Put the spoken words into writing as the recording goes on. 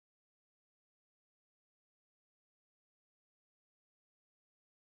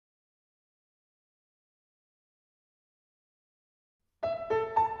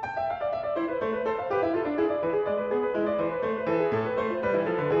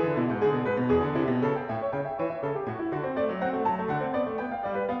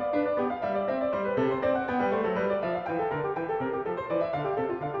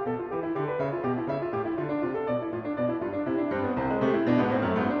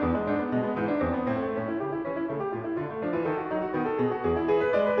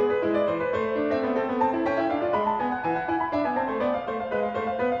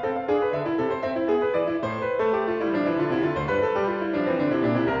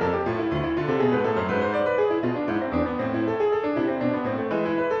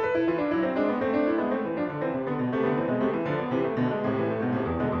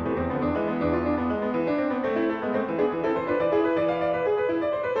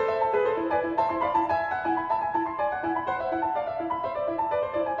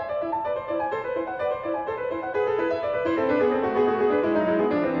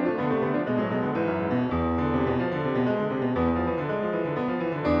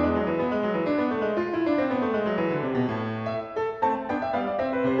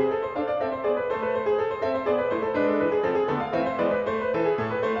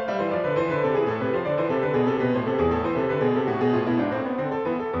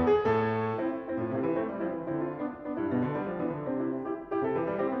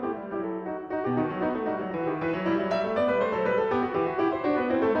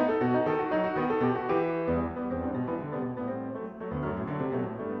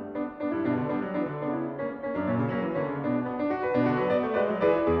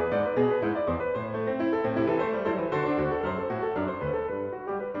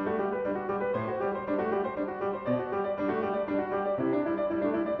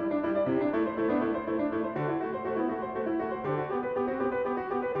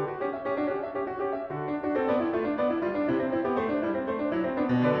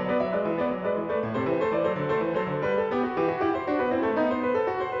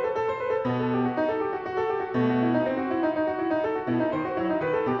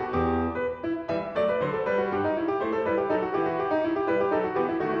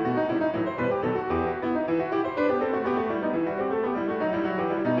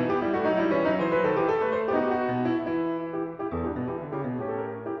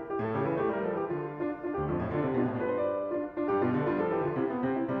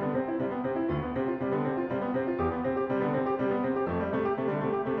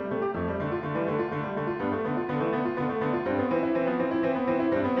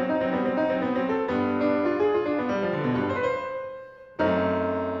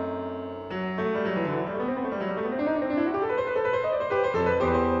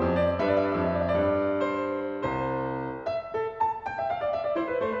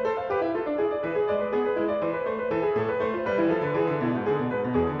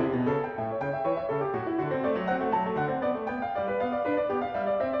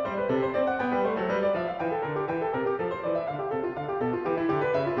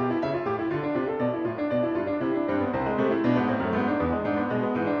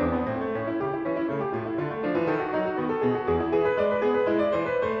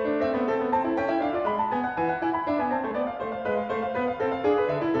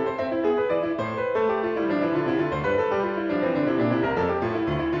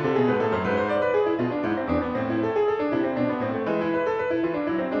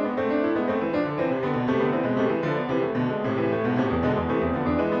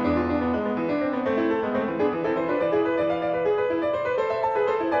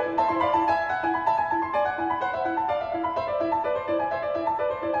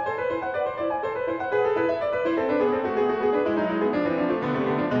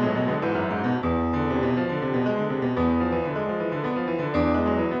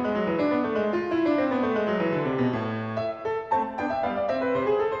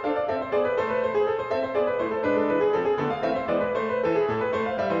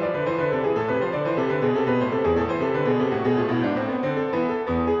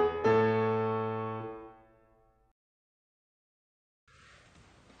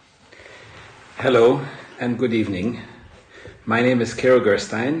Hello and good evening. My name is Kirill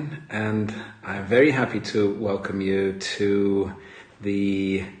Gerstein and I'm very happy to welcome you to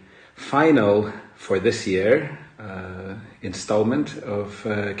the final for this year installment of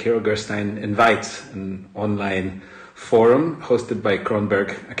Kirill Gerstein Invites, an online forum hosted by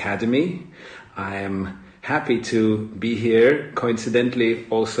Kronberg Academy. I am happy to be here, coincidentally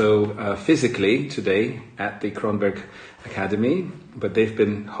also physically today at the Kronberg Academy, but they've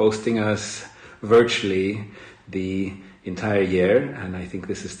been hosting us virtually the entire year, and I think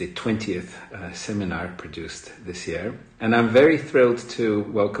this is the 20th seminar produced this year. And I'm very thrilled to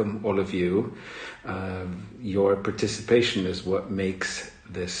welcome all of you. Your participation is what makes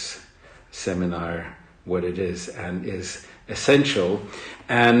this seminar what it is and is essential.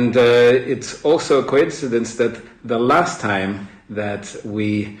 And it's also a coincidence that the last time that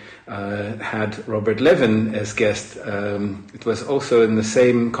we had Robert Levin as guest, it was also in the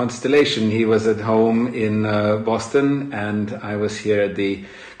same constellation. He was at home in Boston and I was here at the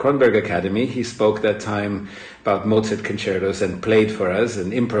Kronberg Academy. He spoke that time about Mozart concertos and played for us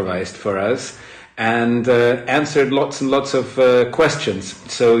and improvised for us and answered lots and lots of questions.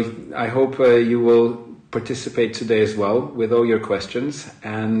 So I hope you will participate today as well with all your questions,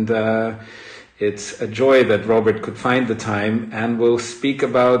 and it's a joy that Robert could find the time and will speak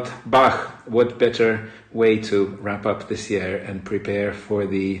about Bach. What better way to wrap up this year and prepare for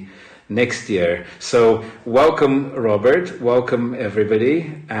the next year. So welcome Robert, welcome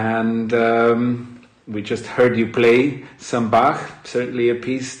everybody, and we just heard you play some Bach, certainly a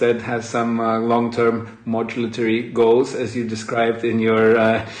piece that has some long-term modulatory goals, as you described in your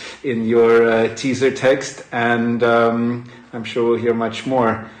teaser text, and I'm sure we'll hear much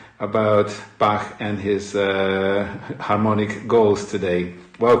more about Bach and his harmonic goals today.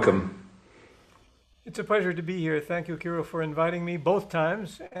 Welcome. It's a pleasure to be here. Thank you, Kirill, for inviting me both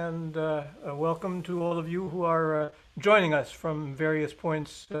times, and welcome to all of you who are joining us from various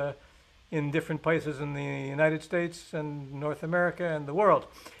points in different places in the United States and North America and the world.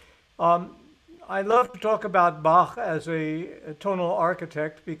 I love to talk about Bach as a tonal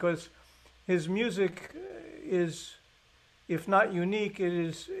architect because his music is, if not unique, it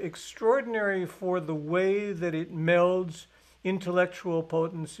is extraordinary for the way that it melds intellectual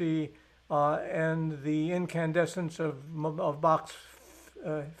potency and the incandescence of Bach's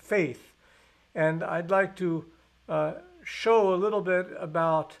faith. And I'd like to show a little bit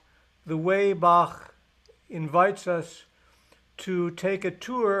about the way Bach invites us to take a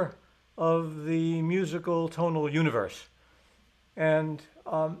tour of the musical tonal universe. And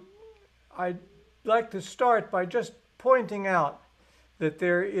I'd like to start by just pointing out that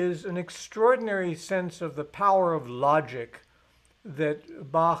there is an extraordinary sense of the power of logic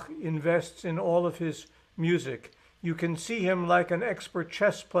that Bach invests in all of his music. You can see him like an expert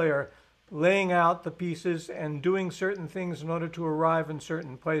chess player laying out the pieces and doing certain things in order to arrive in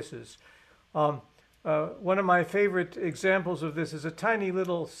certain places. One of my favorite examples of this is a tiny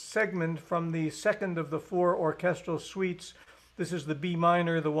little segment from the second of the 4 orchestral suites. This is the B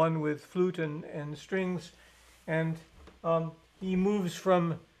minor, the one with flute and strings, and he moves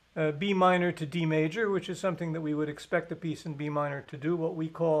from B minor to D major, which is something that we would expect a piece in B minor to do, what we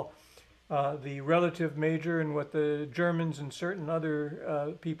call the relative major, and what the Germans and certain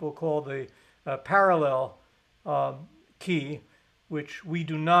other people call the parallel key, which we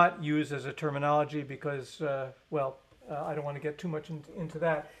do not use as a terminology because, I don't want to get too much into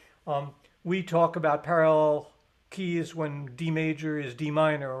that. We talk about parallel keys when D major is D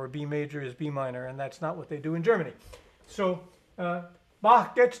minor or B major is B minor, and that's not what they do in Germany. So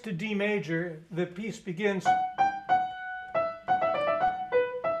Bach gets to D major, the piece begins,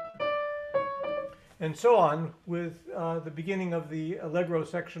 and so on with the beginning of the allegro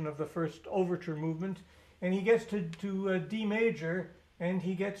section of the first overture movement, and he gets to D major, and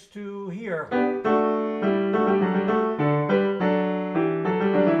he gets to here.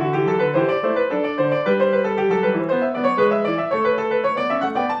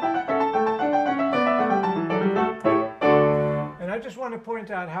 I want to point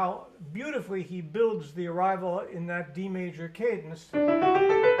out how beautifully he builds the arrival in that D major cadence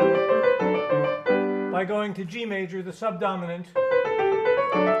by going to G major, the subdominant,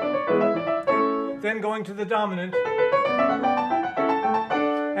 then going to the dominant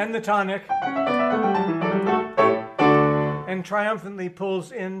and the tonic, and triumphantly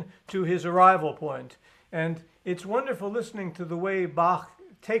pulls in to his arrival point. And it's wonderful listening to the way Bach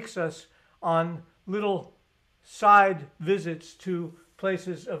takes us on little side visits to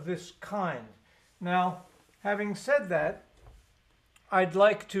places of this kind. Now, having said that, I'd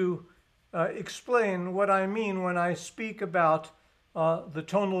like to explain what I mean when I speak about the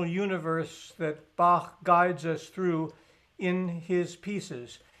tonal universe that Bach guides us through in his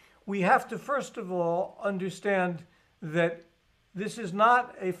pieces. We have to first of all understand that this is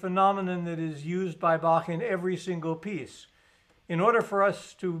not a phenomenon that is used by Bach in every single piece. In order for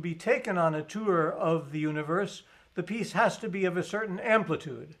us to be taken on a tour of the universe, the piece has to be of a certain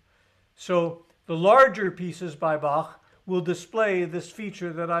amplitude. So the larger pieces by Bach will display this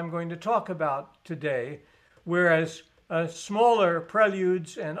feature that I'm going to talk about today, whereas smaller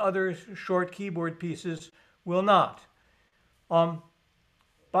preludes and other short keyboard pieces will not.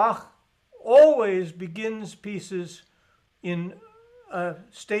 Bach always begins pieces in a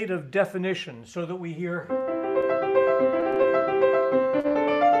state of definition so that we hear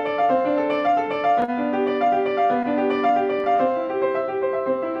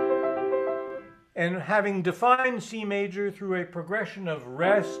and having defined C major through a progression of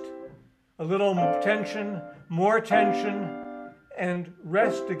rest, a little tension, more tension, and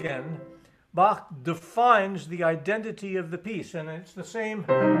rest again, Bach defines the identity of the piece, and it's the same.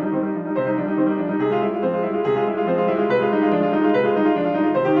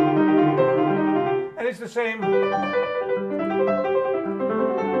 And it's the same.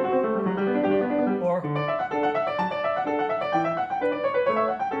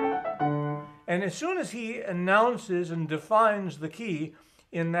 And as soon as he announces and defines the key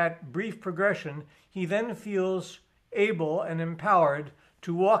in that brief progression, he then feels able and empowered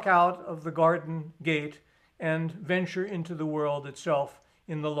to walk out of the garden gate and venture into the world itself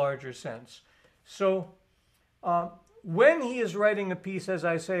in the larger sense. So when he is writing a piece, as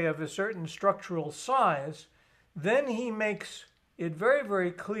I say, of a certain structural size, then he makes it very,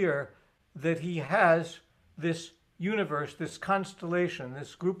 very clear that he has this universe, this constellation,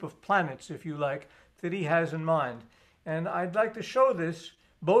 this group of planets, if you like, that he has in mind. And I'd like to show this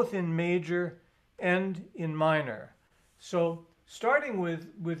both in major and in minor. So starting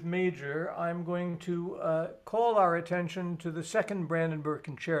with major, I'm going to call our attention to the second Brandenburg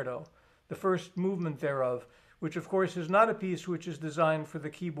Concerto, the first movement thereof, which of course is not a piece which is designed for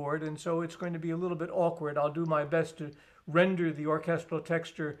the keyboard, and so it's going to be a little bit awkward. I'll do my best to render the orchestral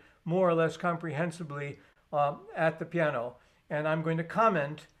texture more or less comprehensibly at the piano, and I'm going to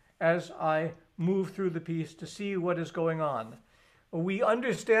comment as I move through the piece to see what is going on. We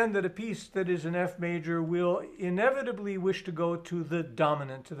understand that a piece that is in F major will inevitably wish to go to the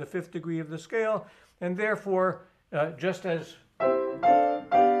dominant, to the fifth degree of the scale, and therefore, just as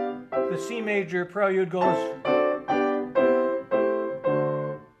the C major prelude goes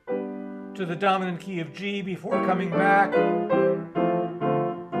to the dominant key of G before coming back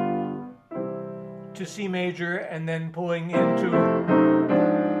to C major and then pulling into the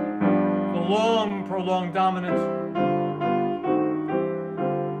long, prolonged dominant.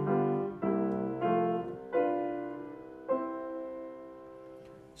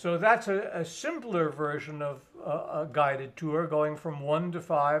 So that's a simpler version of a guided tour, going from 1 to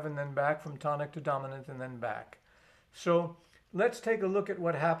 5 and then back, from tonic to dominant and then back. So let's take a look at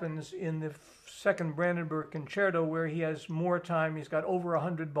what happens in the second Brandenburg Concerto, where he has more time. He's got over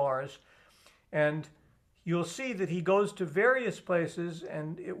 100 bars. And you'll see that he goes to various places,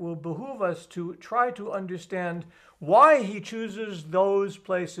 and it will behoove us to try to understand why he chooses those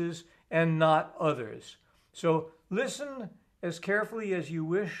places and not others. So listen as carefully as you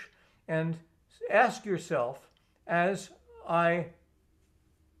wish and ask yourself, as I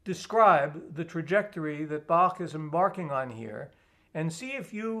describe the trajectory that Bach is embarking on here, and see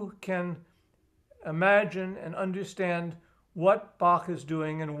if you can imagine and understand what Bach is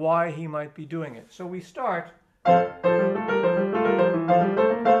doing and why he might be doing it. So we start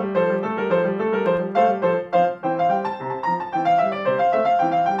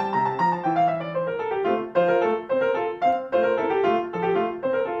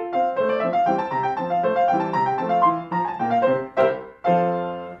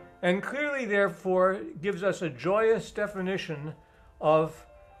and clearly, therefore, gives us a joyous definition of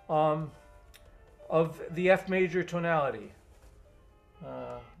the F major tonality.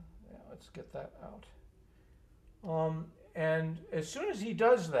 Let's get that out. And as soon as he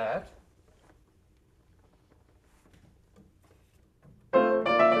does that,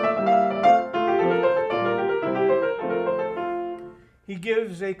 he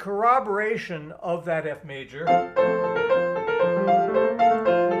gives a corroboration of that F major.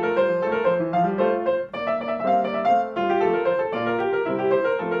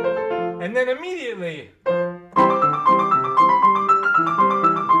 And then immediately,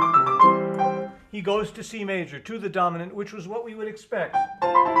 he goes to C major, to the dominant, which was what we would expect.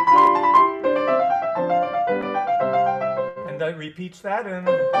 And that repeats that, and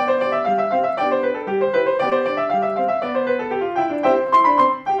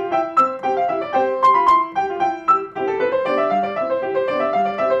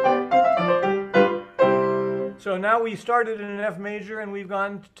so now we started in an F major and we've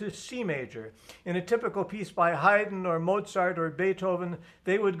gone to C major. In a typical piece by Haydn or Mozart or Beethoven,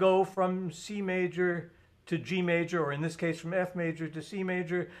 they would go from C major to G major, or in this case from F major to C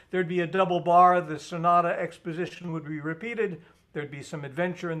major. There'd be a double bar, the sonata exposition would be repeated, there'd be some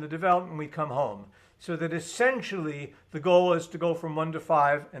adventure in the development, and we'd come home. So that essentially the goal is to go from 1 to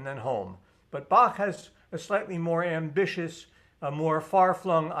 5 and then home. But Bach has a slightly more ambitious, a more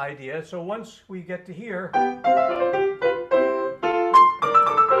far-flung idea. So once we get to here,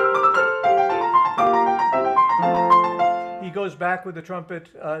 he goes back with the trumpet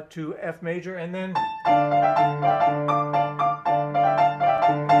to F major, and then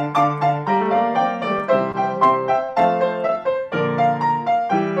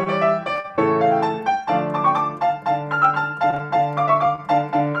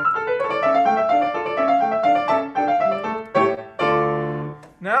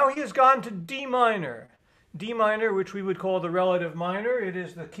now he has gone to D minor. D minor, which we would call the relative minor, it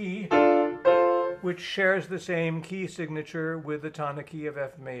is the key which shares the same key signature with the tonic key of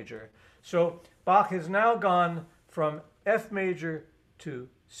F major. So Bach has now gone from F major to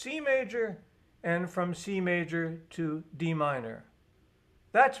C major and from C major to D minor.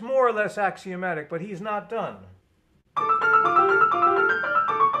 That's more or less axiomatic, but he's not done.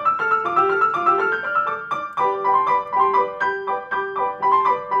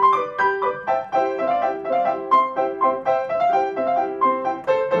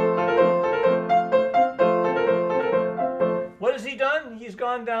 He's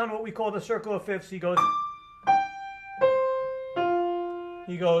gone down what we call the circle of fifths. He goes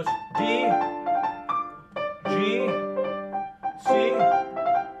D, G, C,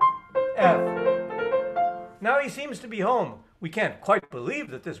 F. Now he seems to be home. We can't quite believe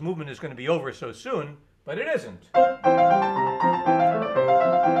that this movement is going to be over so soon, but it isn't.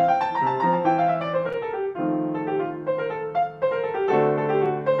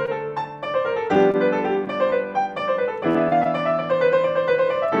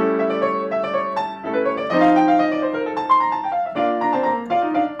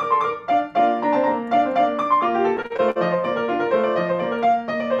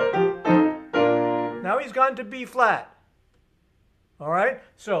 To B flat. All right,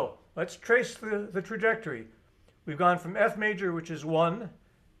 so let's trace the trajectory. We've gone from F major, which is 1,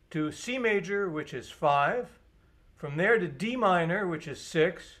 to C major, which is 5, from there to D minor, which is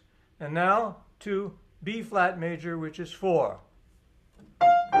 6, and now to B flat major, which is 4.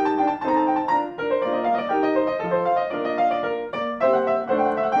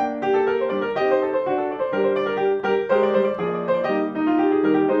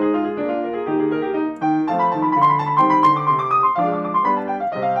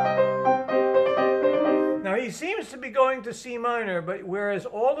 Going to C minor, but whereas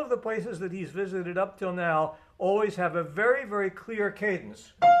all of the places that he's visited up till now always have a very, very clear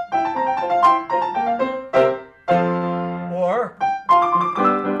cadence. Or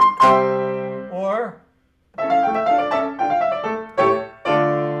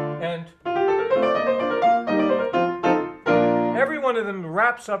and every one of them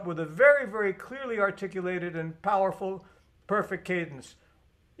wraps up with a very, very clearly articulated and powerful, perfect cadence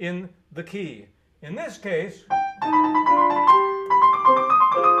in the key. In this case,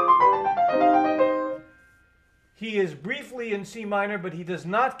 He is briefly in C minor, but he does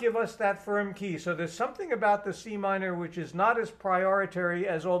not give us that firm key. So there's something about the C minor which is not as prioritary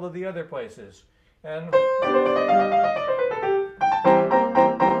as all of the other places. And now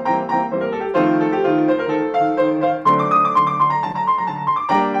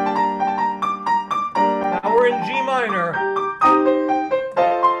we're in G minor.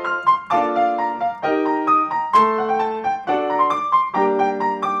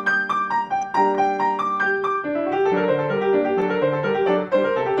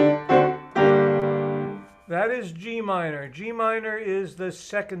 That is G minor. G minor is the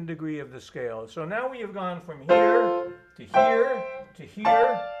second degree of the scale. So now we have gone from here to here to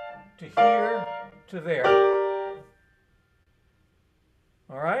here to here to there.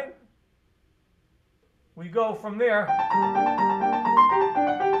 All right? We go from there.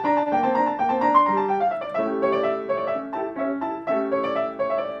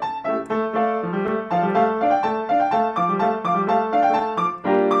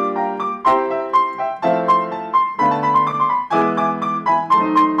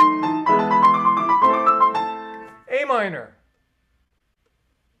 A minor.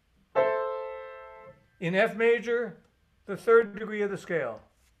 In F major, the third degree of the scale.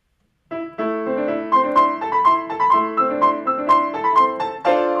 And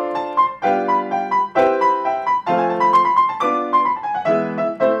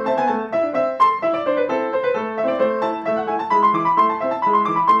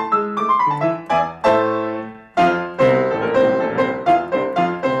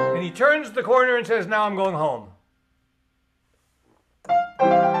he turns the corner and says, now I'm going home.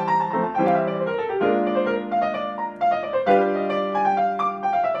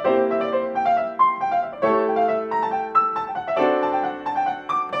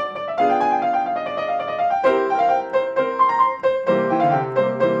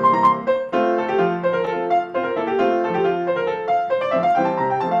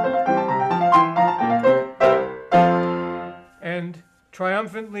 And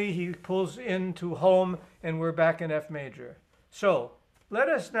triumphantly he pulls into home, and we're back in F major. So let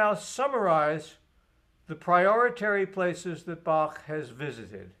us now summarize the prioritary places that Bach has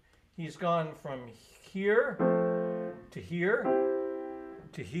visited. He's gone from here to here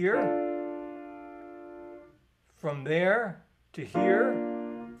to here, from there to here,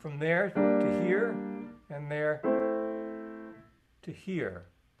 from there to here, and there to here.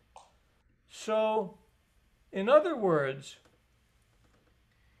 So, in other words,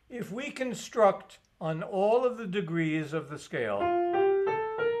 if we construct on all of the degrees of the scale,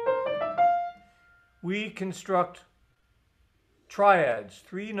 we construct triads,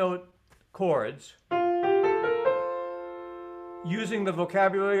 three-note chords, using the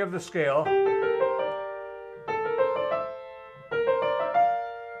vocabulary of the scale,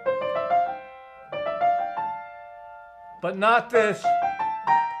 but not this,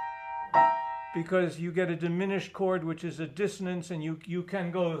 because you get a diminished chord, which is a dissonance, and you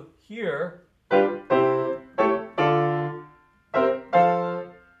can go here,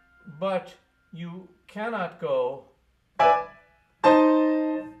 but you cannot go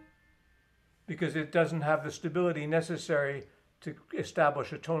because it doesn't have the stability necessary to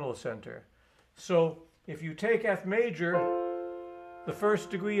establish a tonal center. So if you take F major, the first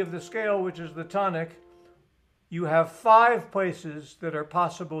degree of the scale, which is the tonic, you have 5 places that are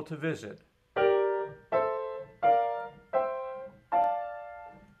possible to visit.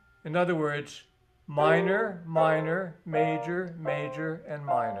 In other words, minor, minor, major, major, and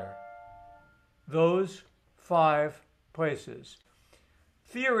minor. Those 5 places.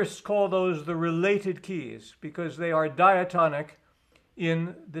 Theorists call those the related keys because they are diatonic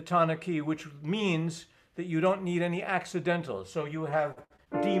in the tonic key, which means that you don't need any accidentals. So you have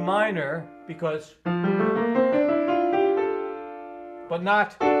D minor because, but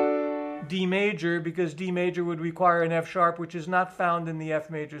not D major, because D major would require an F sharp, which is not found in the F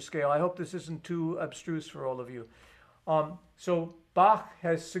major scale. I hope this isn't too abstruse for all of you. So Bach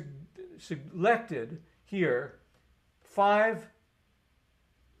has selected here 5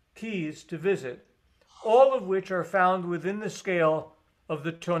 keys to visit, all of which are found within the scale of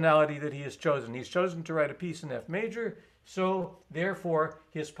the tonality that he has chosen. He's chosen to write a piece in F major, so therefore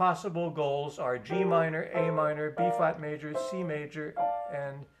his possible goals are G minor, A minor, B flat major, C major,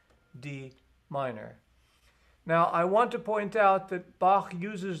 and D minor. Now I want to point out that Bach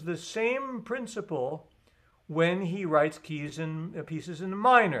uses the same principle when he writes pieces in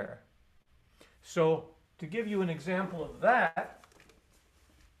minor. So to give you an example of that,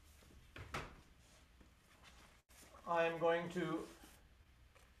 I'm going to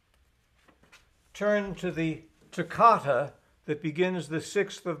turn to the toccata that begins the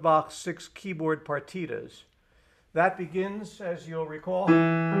 6th of Bach's 6 keyboard partitas. That begins, as you'll recall,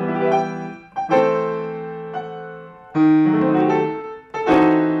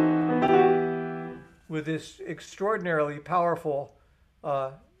 with this extraordinarily powerful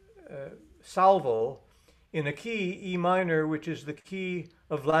salvo in a key, E minor, which is the key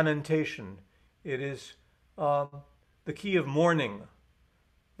of lamentation. It is the key of mourning.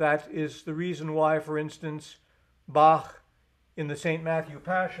 That is the reason why, for instance, Bach in the St. Matthew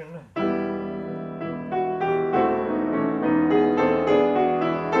Passion and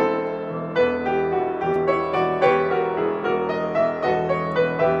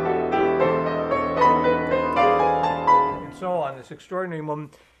so on, this extraordinary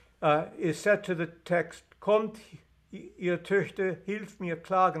moment, is set to the text, Kommt, ihr Töchter, hilft mir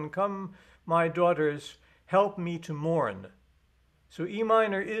klagen, come, my daughters, help me to mourn. So E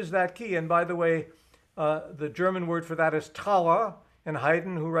minor is that key, and by the way, the German word for that is Trauer, and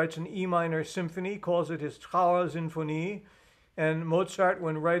Haydn, who writes an E minor symphony, calls it his Trauersinfonie, and Mozart,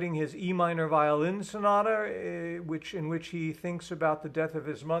 when writing his E minor violin sonata, in which he thinks about the death of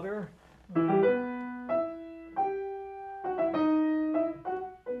his mother,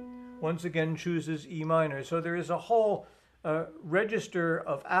 once again chooses E minor. So there is a whole register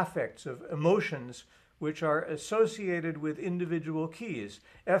of affects, of emotions, which are associated with individual keys.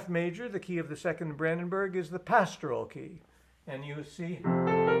 F major, the key of the second Brandenburg, is the pastoral key. And you see,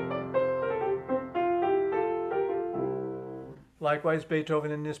 likewise, Beethoven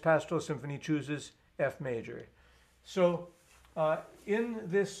in his Pastoral Symphony chooses F major. So in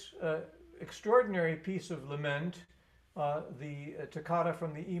this extraordinary piece of lament, the toccata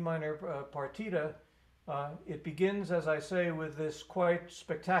from the E minor partita, it begins, as I say, with this quite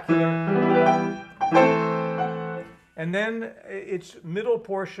spectacular, and then its middle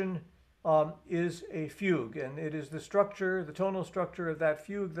portion is a fugue, and it is the structure, the tonal structure of that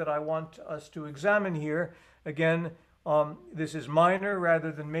fugue that I want us to examine here. Again, this is minor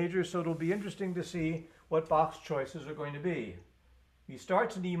rather than major, so it'll be interesting to see what Bach's choices are going to be. He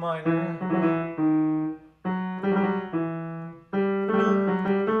starts in E minor,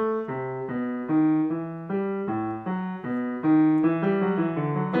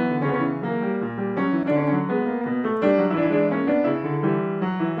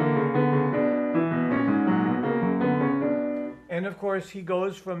 and of course he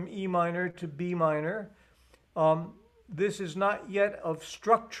goes from E minor to B minor. This is not yet of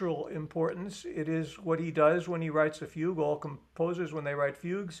structural importance. It is what he does when he writes a fugue. All composers, when they write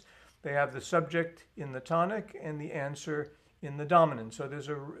fugues, they have the subject in the tonic and the answer in the dominant. So there's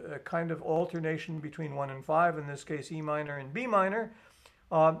a kind of alternation between 1 and 5, in this case E minor and B minor,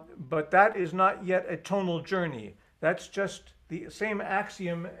 but that is not yet a tonal journey. That's just the same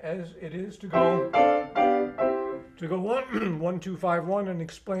axiom as it is to go 1, 2, 5, 1 and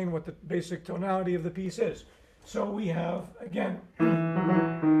explain what the basic tonality of the piece is. So we have, again,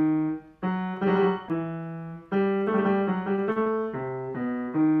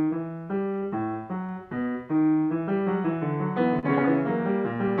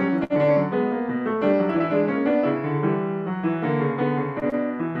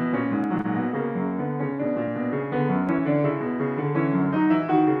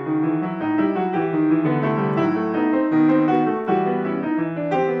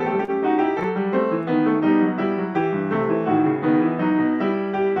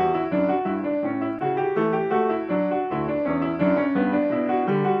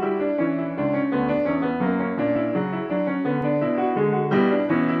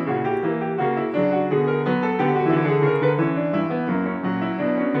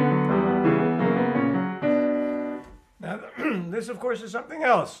 this, of course, is something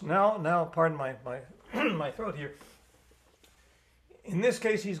else. Now, pardon my my throat here. In this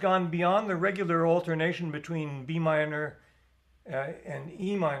case, he's gone beyond the regular alternation between B minor and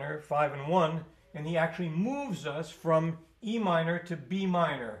E minor, 5 and 1, and he actually moves us from E minor to B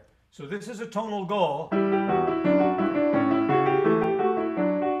minor. So this is a tonal goal.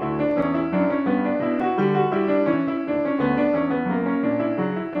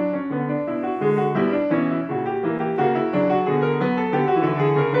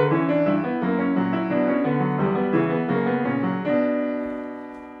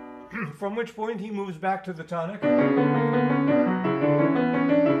 From which point he moves back to the tonic.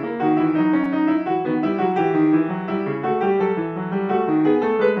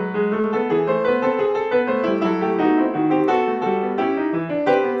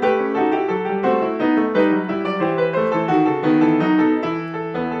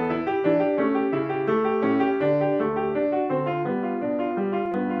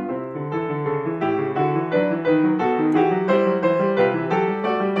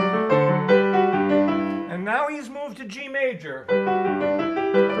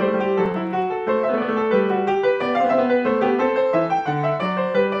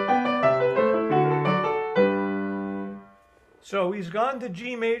 So he's gone to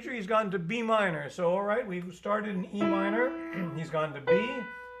G major, he's gone to B minor. So all right, we've started in E minor, he's gone to B,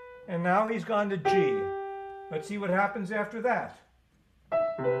 and now he's gone to G. Let's see what happens after that.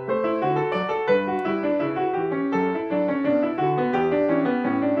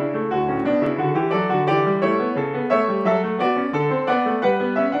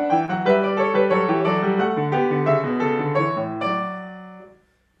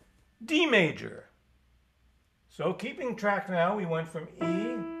 D major. So keeping track now, we went from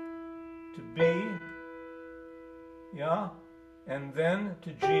E to B, yeah, and then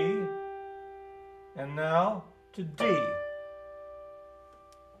to G, and now to D.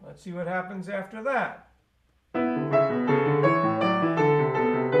 Let's see what happens after that.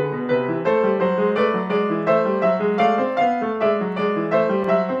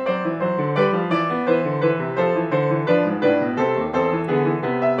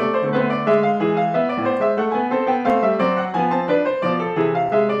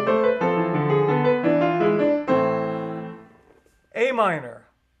 A minor.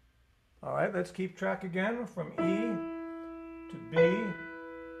 All right, let's keep track again from E to B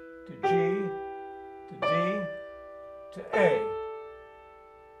to G to D to A.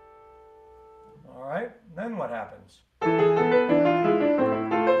 All right, then what happens?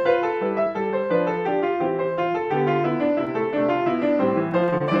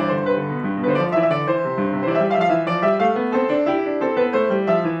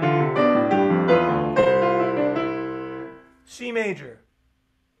 C major.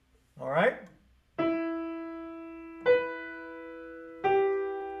 All right?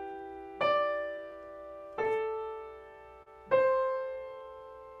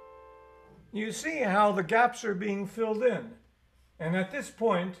 You see how the gaps are being filled in. And at this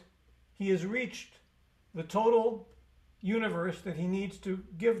point, he has reached the total universe that he needs to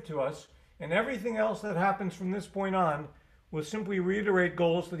give to us, and everything else that happens from this point on will simply reiterate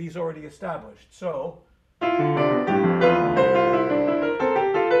goals that he's already established. So,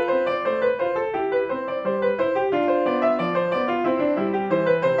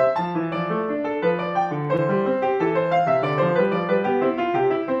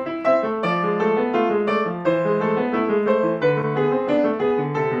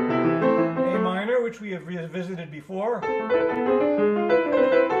 which we have visited before.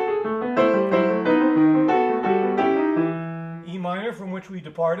 E minor, from which we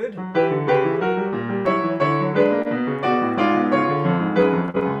departed.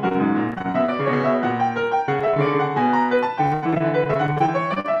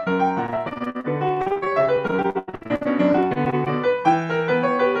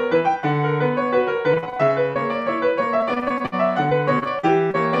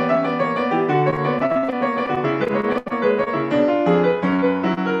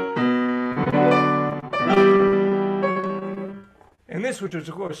 Which is,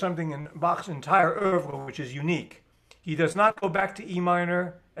 of course, something in Bach's entire oeuvre which is unique. He does not go back to E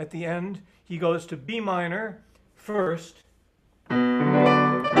minor at the end. He goes to B minor first.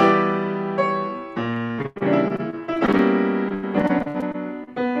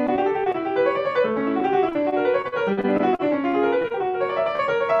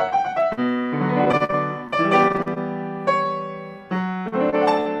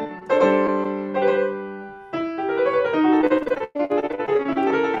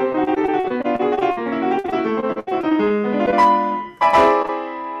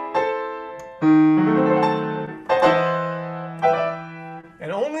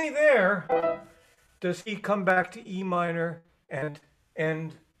 Does he come back to E minor and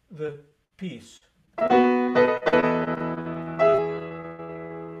end the piece.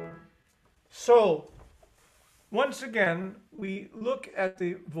 So, once again, we look at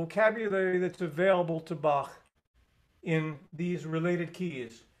the vocabulary that's available to Bach in these related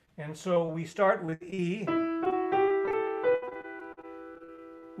keys. And so we start with E.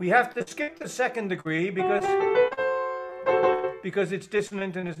 We have to skip the second degree because it's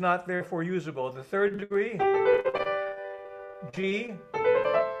dissonant and is not therefore usable. The third degree, G,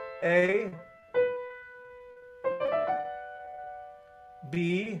 A,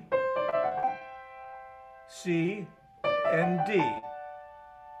 B, C, and D.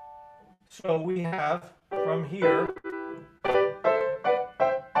 So we have, from here,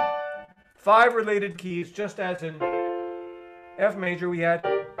 5 related keys, just as in F major we had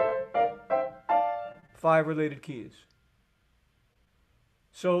 5 related keys.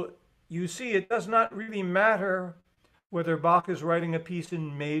 So you see, it does not really matter whether Bach is writing a piece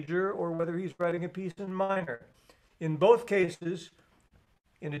in major or whether he's writing a piece in minor. In both cases,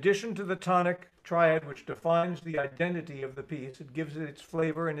 in addition to the tonic triad, which defines the identity of the piece, it gives it its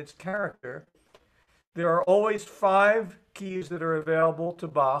flavor and its character, there are always 5 keys that are available to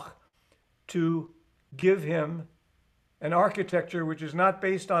Bach to give him an architecture which is not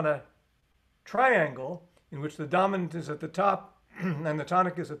based on a triangle in which the dominant is at the top and the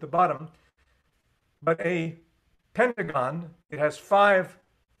tonic is at the bottom, but a pentagon. It has 5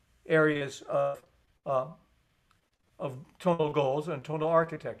 areas of tonal goals and tonal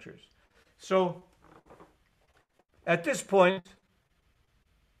architectures. So at this point,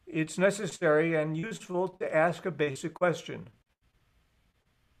 it's necessary and useful to ask a basic question.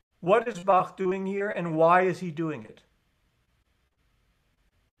 What is Bach doing here, and why is he doing it?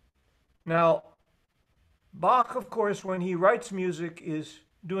 Now, Bach, of course, when he writes music, is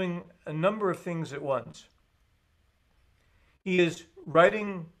doing a number of things at once. He is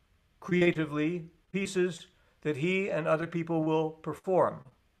writing creatively pieces that he and other people will perform.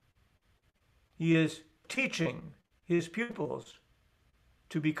 He is teaching his pupils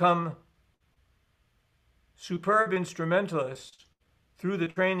to become superb instrumentalists through the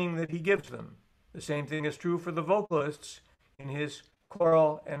training that he gives them. The same thing is true for the vocalists in his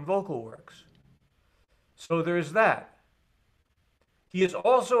choral and vocal works. So there's that. He is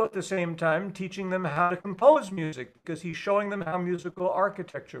also at the same time teaching them how to compose music, because he's showing them how musical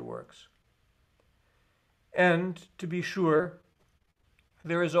architecture works. And to be sure,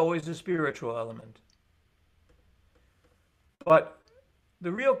 there is always a spiritual element. But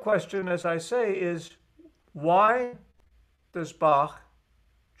the real question, as I say, is why does Bach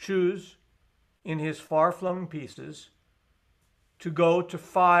choose in his far-flung pieces to go to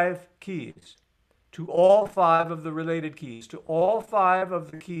 5 keys, to all 5 of the related keys, to all 5 of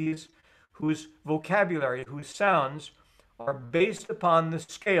the keys whose vocabulary, whose sounds are based upon the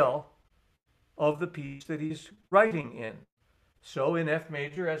scale of the piece that he's writing in? So in F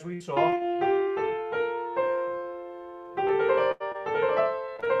major, as we saw,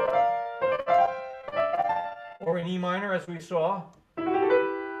 or in E minor, as we saw,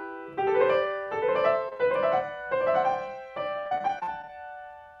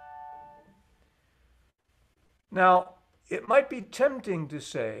 now, it might be tempting to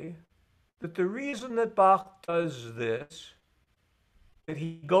say that the reason that Bach does this, that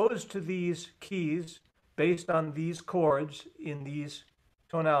he goes to these keys based on these chords in these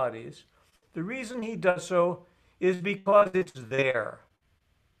tonalities, the reason he does so is because it's there.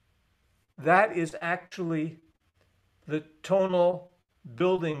 That is actually the tonal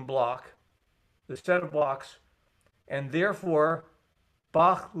building block, the set of blocks, and therefore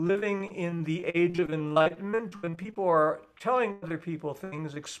Bach, living in the age of enlightenment, when people are telling other people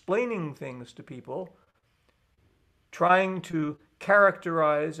things, explaining things to people, trying to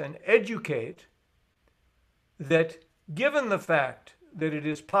characterize and educate, that given the fact that it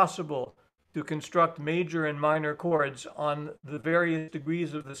is possible to construct major and minor chords on the various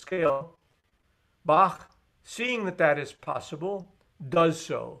degrees of the scale, Bach, seeing that that is possible, does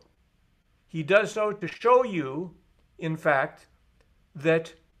so. He does so to show you, in fact,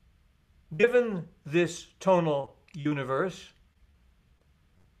 that given this tonal universe,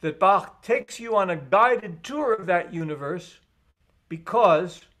 that Bach takes you on a guided tour of that universe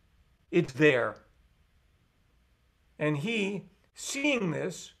because it's there. And he, seeing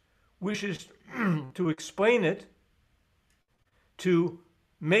this, wishes to explain it, to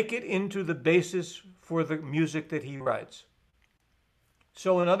make it into the basis for the music that he writes.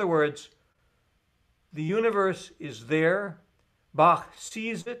 So in other words, the universe is there, Bach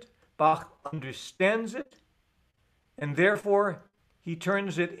sees it, Bach understands it, and therefore he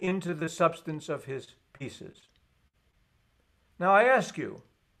turns it into the substance of his pieces. Now I ask you,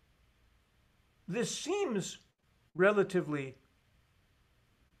 this seems relatively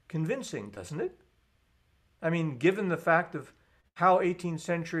convincing, doesn't it? I mean, given the fact of how 18th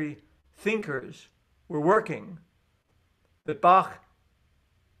century thinkers were working, that Bach,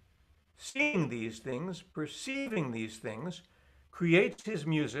 seeing these things, perceiving these things, creates his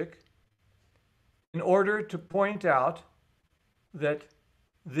music in order to point out that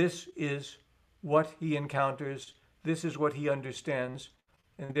this is what he encounters, this is what he understands,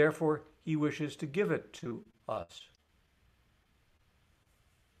 and therefore he wishes to give it to us.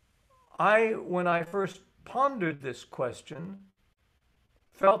 When I first pondered this question,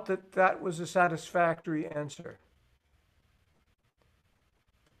 felt that that was a satisfactory answer.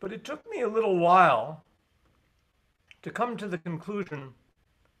 But it took me a little while to come to the conclusion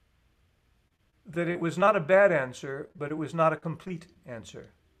that it was not a bad answer, but it was not a complete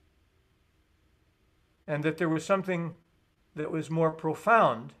answer. And that there was something that was more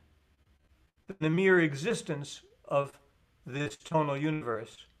profound than the mere existence of this tonal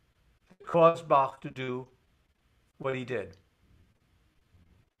universe that caused Bach to do what he did.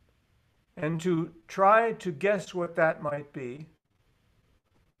 And to try to guess what that might be,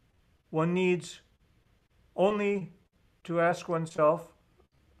 one needs only to ask oneself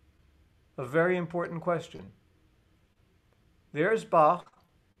a very important question. There's Bach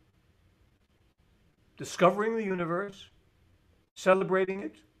discovering the universe, celebrating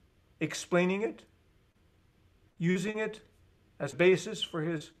it, explaining it, using it as basis for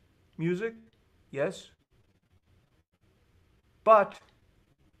his music, yes. But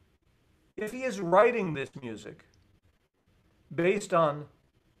if he is writing this music based on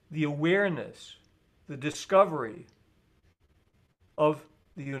the awareness, the discovery of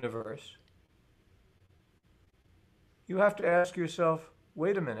the universe, you have to ask yourself,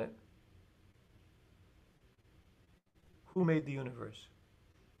 wait a minute, who made the universe?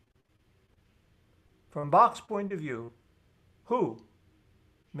 From Bach's point of view, who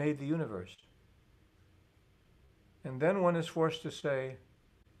made the universe? And then one is forced to say,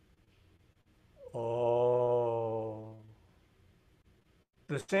 oh,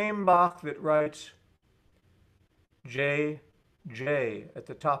 the same Bach that writes J, J at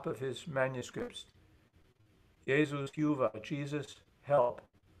the top of his manuscripts, Jesus Juva, Jesus help,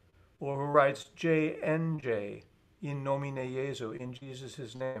 or who writes JNJ, in nomine Jesu, in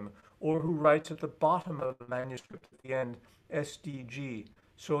Jesus' name, or who writes at the bottom of the manuscript at the end, SDG,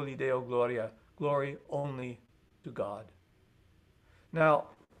 Soli Deo Gloria, glory only to God. Now,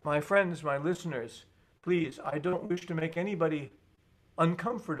 my friends, my listeners, please, I don't wish to make anybody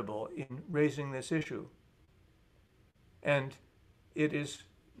uncomfortable in raising this issue. And it is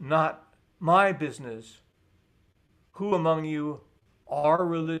not my business who among you are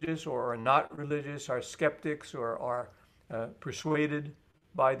religious or are not religious, are skeptics or are persuaded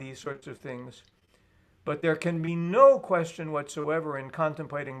by these sorts of things. But there can be no question whatsoever in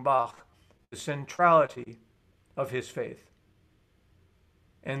contemplating Bach the centrality of his faith.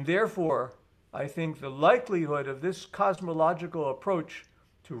 And therefore, I think the likelihood of this cosmological approach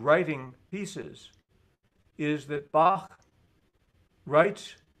to writing pieces is that Bach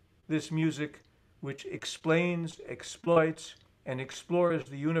writes this music which explains, exploits, and explores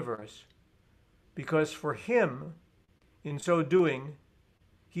the universe, because for him, in so doing,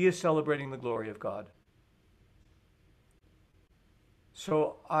 he is celebrating the glory of God.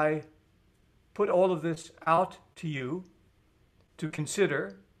 So I put all of this out to you to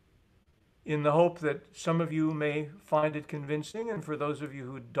consider, in the hope that some of you may find it convincing, and for those of you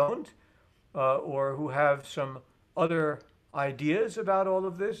who don't, or who have some other ideas about all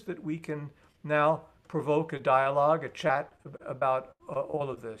of this, that we can now provoke a dialogue, a chat about all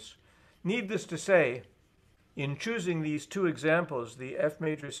of this. Needless to say, in choosing these two examples, the F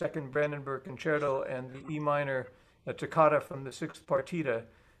major second Brandenburg Concerto and the E minor toccata from the sixth partita,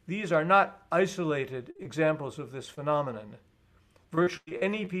 these are not isolated examples of this phenomenon. Virtually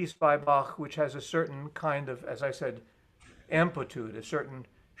any piece by Bach which has a certain kind of, as I said, amplitude, a certain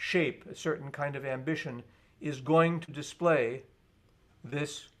shape, a certain kind of ambition, is going to display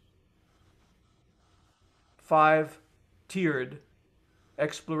this five-tiered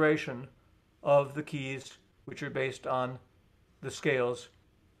exploration of the keys which are based on the scales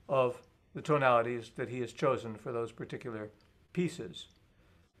of the tonalities that he has chosen for those particular pieces.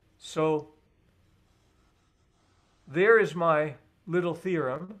 So there is my little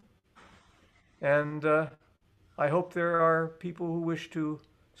theorem, and I hope there are people who wish to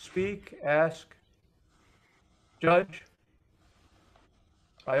speak, ask, judge.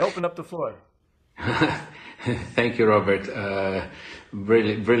 I open up the floor. Thank you, Robert.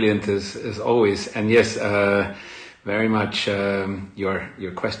 Brilliant as always. And yes, very much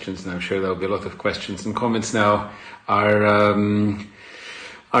your questions, and I'm sure there'll be a lot of questions and comments now, are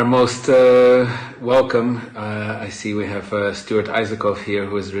most welcome. I see we have Stuart Isaacov here,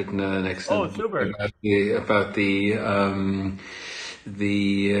 who has written an excellent book about the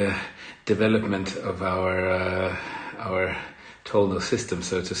development of our tonal system,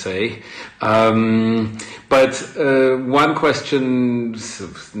 so to say. But one question,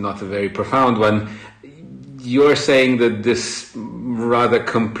 not a very profound one, you're saying that this rather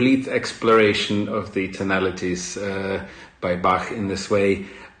complete exploration of the tonalities by Bach in this way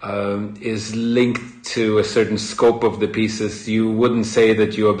is linked to a certain scope of the pieces. You wouldn't say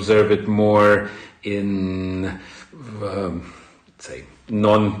that you observe it more in, say,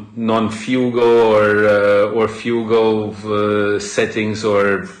 non-fugal or fugal settings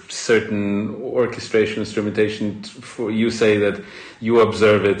or certain orchestration instrumentation. You say that you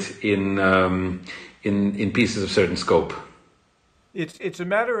observe it in pieces of certain scope. It's a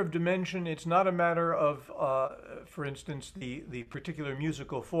matter of dimension. It's not a matter of, for instance, the particular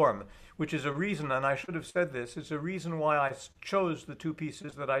musical form, which is a reason, and I should have said this, it's a reason why I chose the two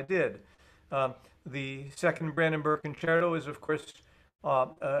pieces that I did. The second Brandenburg Concerto is, of course,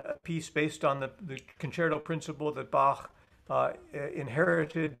 a piece based on the concerto principle that Bach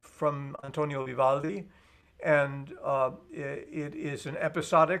inherited from Antonio Vivaldi, and it is an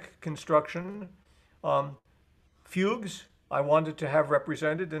episodic construction. Fugues I wanted to have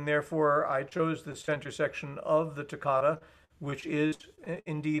represented, and therefore I chose the center section of the toccata, which is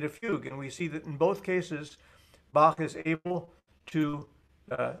indeed a fugue. And we see that in both cases, Bach is able to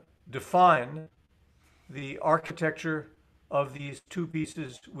define the architecture of these two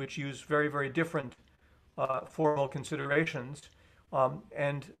pieces, which use very, very different formal considerations,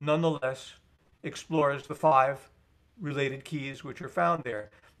 and nonetheless explores the 5 related keys which are found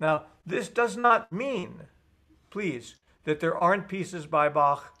there. Now, this does not mean, please, that there aren't pieces by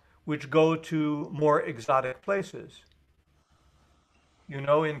Bach which go to more exotic places. You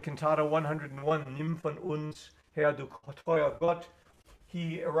know, in Cantata 101, Nimm von uns, Herr, du treuer Gott,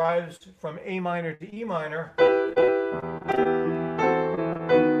 he arrives from A minor to E minor.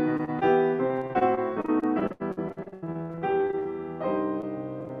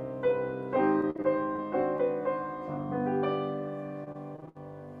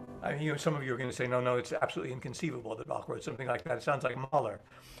 Some of you are going to say, no, it's absolutely inconceivable that Bach wrote something like that. It sounds like Mahler.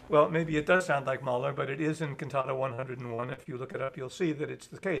 Well, maybe it does sound like Mahler, but it is in Cantata 101. If you look it up, you'll see that it's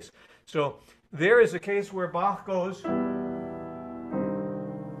the case. So there is a case where Bach goes to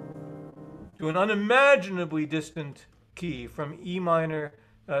an unimaginably distant key from E minor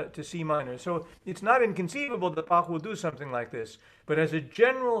to C minor. So it's not inconceivable that Bach will do something like this, but as a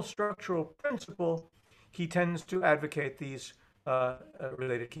general structural principle, he tends to advocate these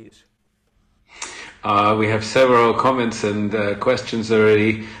related keys. We have several comments and questions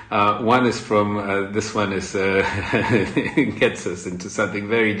already. One is from, this one is gets us into something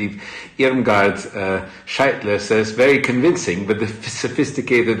very deep. Irmgard Scheitler says, very convincing, but the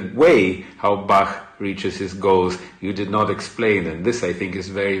sophisticated way how Bach reaches his goals, you did not explain, and this I think is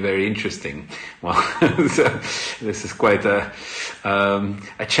very, very interesting. Well, so this is quite a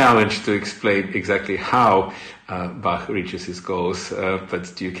challenge to explain exactly how Bach reaches his goals,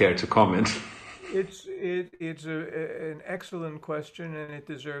 but do you care to comment? It's an excellent question, and it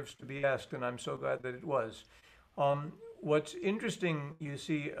deserves to be asked, and I'm so glad that it was. What's interesting, you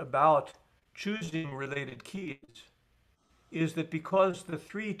see, about choosing related keys is that because the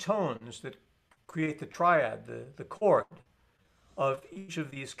 3 tones that create the triad, the chord of each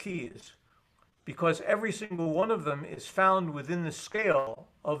of these keys, because every single one of them is found within the scale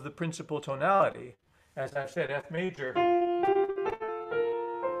of the principal tonality, as I've said, F major,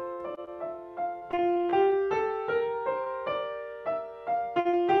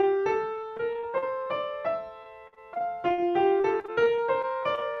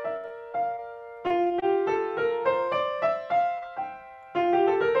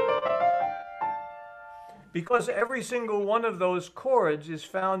 because every single one of those chords is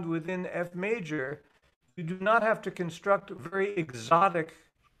found within F major, you do not have to construct very exotic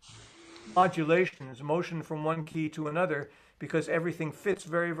modulations, motion from one key to another, because everything fits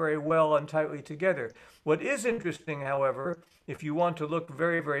very, very well and tightly together. What is interesting, however, if you want to look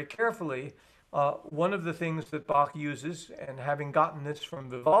very, very carefully, one of the things that Bach uses, and having gotten this from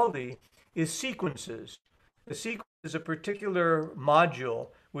Vivaldi, is sequences. The sequence is a particular module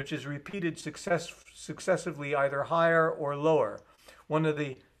which is repeated successively either higher or lower. One of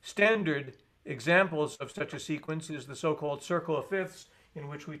the standard examples of such a sequence is the so-called circle of fifths, in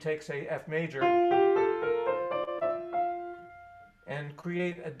which we take, say, F major and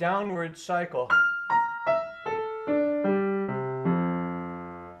create a downward cycle.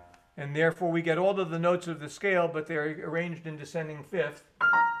 And therefore we get all of the notes of the scale, but they're arranged in descending fifth.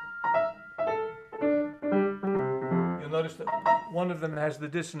 You'll notice that one of them has the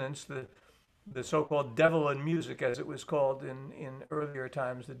dissonance, the so-called devil in music, as it was called in earlier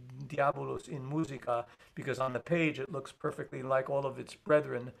times, the diabolus in musica, because on the page it looks perfectly like all of its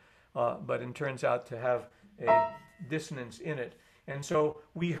brethren, but it turns out to have a dissonance in it. And so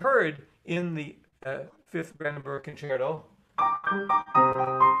we heard in the 5th Brandenburg Concerto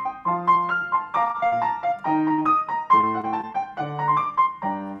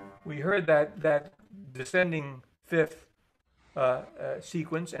we heard that descending fifth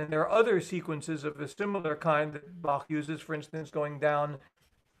sequence, and there are other sequences of a similar kind that Bach uses, for instance, going down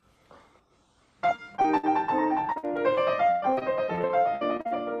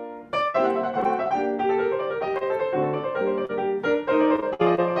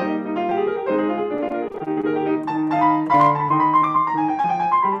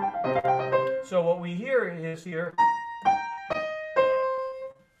so what we hear is here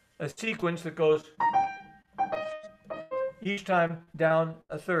a sequence that goes each time down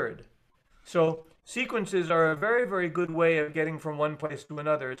a third. So sequences are a very, very good way of getting from one place to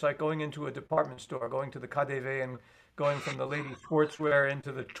another. It's like going into a department store, going to the KaDeWe and going from the ladies' sportswear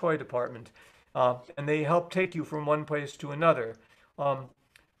into the toy department. And they help take you from one place to another. Um,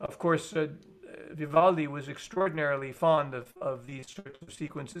 of course, Vivaldi was extraordinarily fond of these sorts of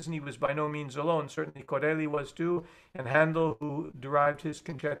sequences, and he was by no means alone. Certainly Corelli was too, and Handel, who derived his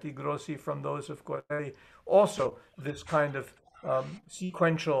concerti grossi from those of Corelli, also this kind of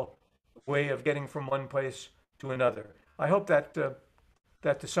sequential way of getting from one place to another. I hope that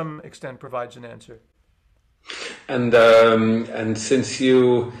that to some extent provides an answer. And since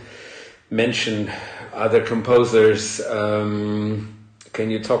you mentioned other composers, can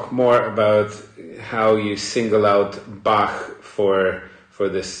you talk more about how you single out Bach for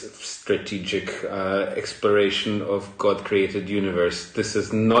this strategic exploration of God-created universe? This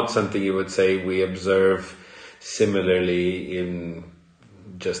is not something you would say we observe similarly in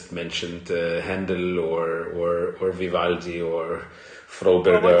just mentioned Handel or Vivaldi or Well,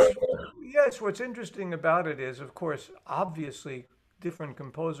 Froberger. what's interesting about it is, of course, obviously, different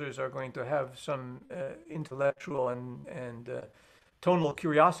composers are going to have some intellectual and tonal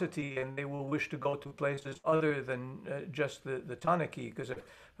curiosity, and they will wish to go to places other than just the tonic key. Because,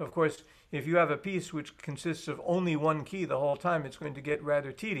 of course, if you have a piece which consists of only one key the whole time, it's going to get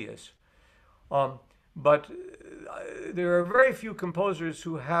rather tedious. But there are very few composers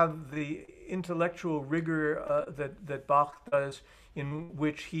who have the intellectual rigor that Bach does, in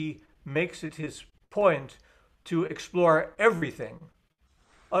which he makes it his point to explore everything.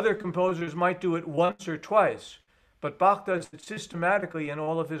 Other composers might do it once or twice, but Bach does it systematically in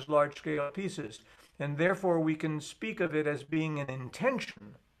all of his large-scale pieces, and therefore we can speak of it as being an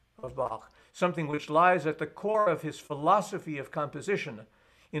intention of Bach, something which lies at the core of his philosophy of composition,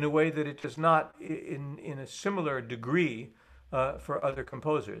 in a way that it does not in a similar degree for other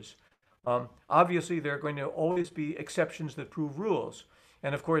composers. Obviously, there are going to always be exceptions that prove rules.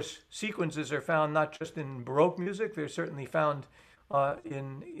 And of course, sequences are found not just in Baroque music, they're certainly found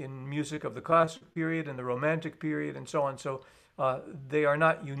in music of the classic period and the Romantic period and so on. So they are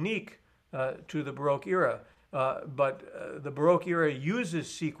not unique to the Baroque era. But the Baroque era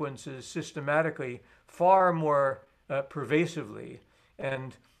uses sequences systematically far more pervasively.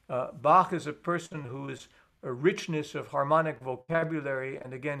 And Bach is a person whose richness of harmonic vocabulary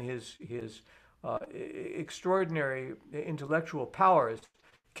and again his extraordinary intellectual powers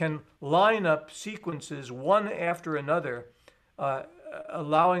can line up sequences one after another,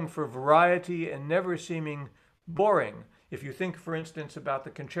 allowing for variety and never seeming boring. If you think, for instance, about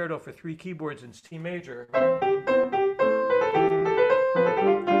the concerto for three keyboards in C major,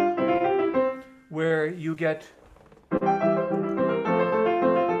 where you get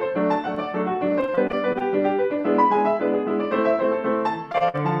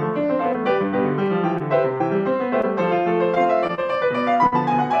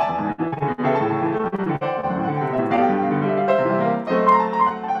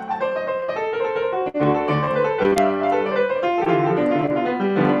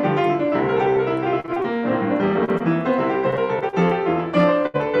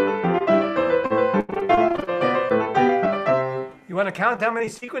you want to count how many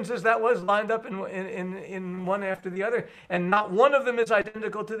sequences that was lined up in one after the other, and not one of them is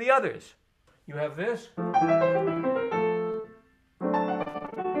identical to the others. You have this, and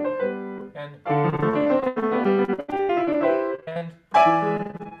and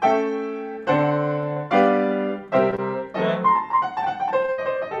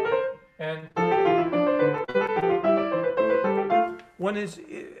and one is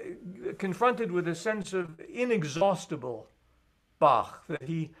confronted with a sense of inexhaustible Bach, that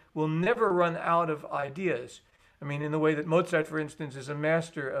he will never run out of ideas. I mean, in the way that Mozart, for instance, is a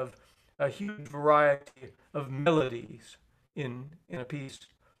master of a huge variety of melodies in a piece.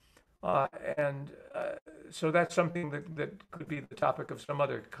 And so that's something that could be the topic of some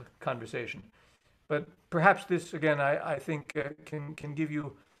other conversation. But perhaps this, again, I think can give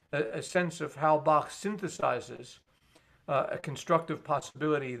you a sense of how Bach synthesizes a constructive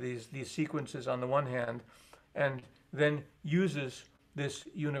possibility, these sequences on the one hand, and then uses this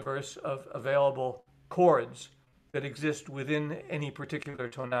universe of available chords that exist within any particular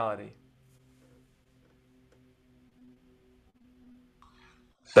tonality.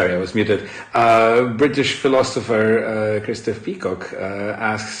 Sorry, I was muted. British philosopher Christoph Peacock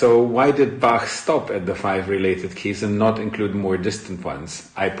asks, so why did Bach stop at the five related keys and not include more distant ones?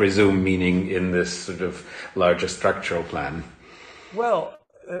 I presume meaning in this sort of larger structural plan. Well,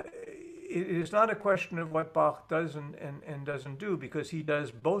 it is not a question of what Bach does and doesn't do, because he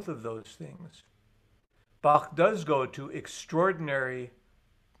does both of those things. Bach does go to extraordinary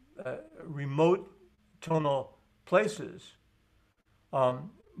remote tonal places,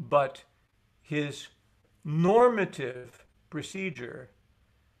 but his normative procedure,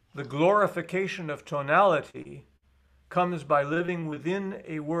 the glorification of tonality, comes by living within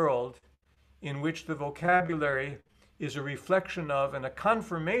a world in which the vocabulary is a reflection of and a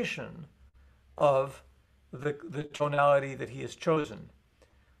confirmation of the tonality that he has chosen.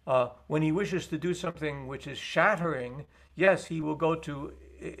 When he wishes to do something which is shattering, yes, he will go to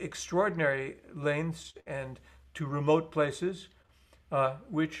extraordinary lengths and to remote places,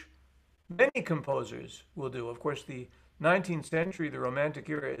 which many composers will do. Of course, the 19th century, the Romantic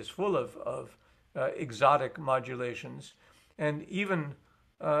era, is full of exotic modulations, and even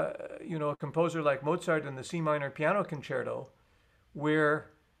a composer like Mozart in the C minor piano concerto,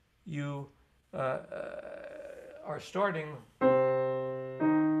 where you are starting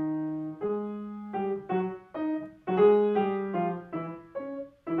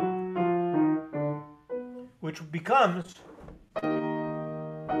which becomes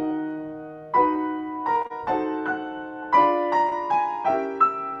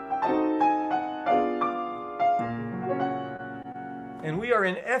and we are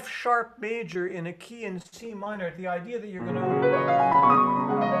in F sharp major in a key in C minor. The idea that you're going to,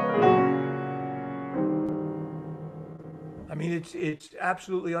 I mean, it's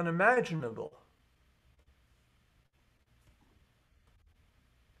absolutely unimaginable.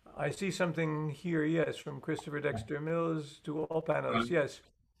 I see something here, yes, from Christopher Dexter Mills to all panels, yes.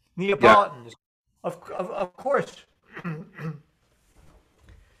 Neapolitans, Yeah. of course.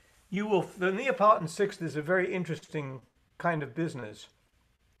 The Neapolitan sixth is a very interesting kind of business,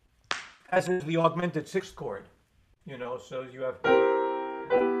 as is the augmented sixth chord, so you have.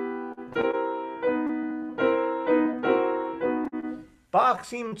 Bach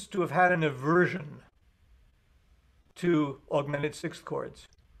seems to have had an aversion to augmented sixth chords,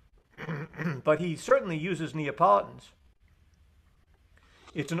 but he certainly uses Neapolitans.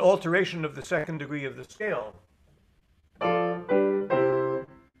 It's an alteration of the second degree of the scale.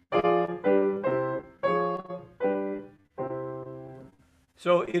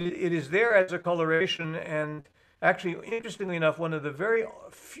 So it is there as a coloration, and actually, interestingly enough, one of the very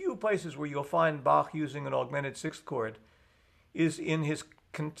few places where you'll find Bach using an augmented sixth chord is in his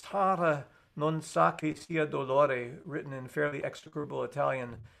cantata Non sa che sia dolore, written in fairly execrable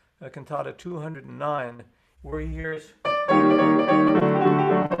Italian, cantata 209, where he hears,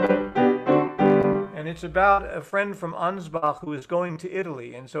 and it's about a friend from Ansbach who is going to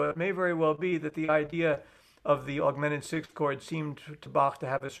Italy, and so it may very well be that the idea of the augmented sixth chord seemed to Bach to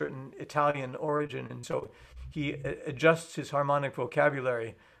have a certain Italian origin, and so he adjusts his harmonic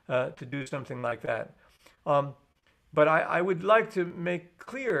vocabulary to do something like that. But I would like to make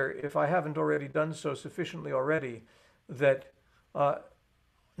clear, if I haven't already done so sufficiently already, that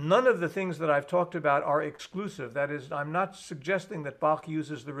none of the things that I've talked about are exclusive. That is, I'm not suggesting that Bach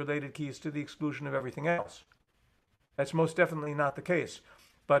uses the related keys to the exclusion of everything else. That's most definitely not the case.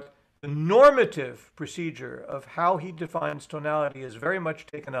 But the normative procedure of how he defines tonality is very much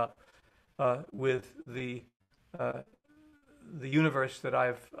taken up with the universe that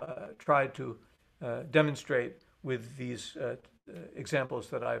I've tried to demonstrate with these examples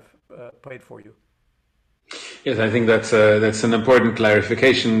that I've played for you. Yes, I think that's an important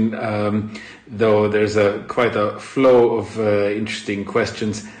clarification. Though there's quite a flow of interesting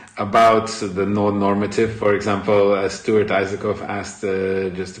questions about the non-normative. For example, Stuart Isaacoff asked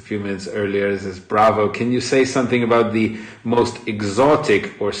just a few minutes earlier, says, "Bravo, can you say something about the most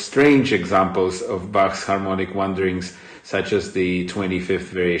exotic or strange examples of Bach's harmonic wanderings, such as the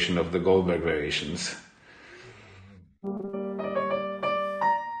 25th variation of the Goldberg variations?"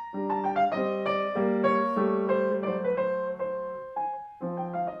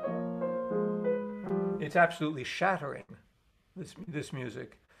 It's absolutely shattering, this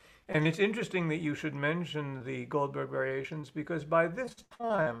music. And it's interesting that you should mention the Goldberg variations, because by this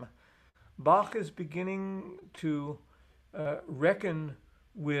time, Bach is beginning to reckon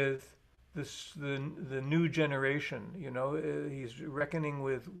with the new generation. He's reckoning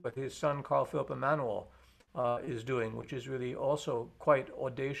with what his son Carl Philipp Emanuel is doing, which is really also quite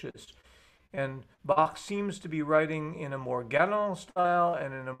audacious. And Bach seems to be writing in a more galant style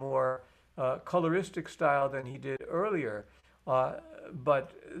and in a more coloristic style than he did earlier.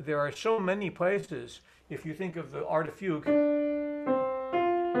 But there are so many places. If you think of the Art of Fugue,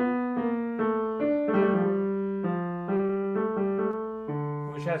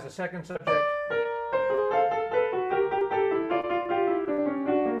 which has a second subject,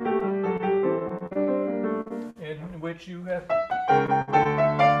 in which you have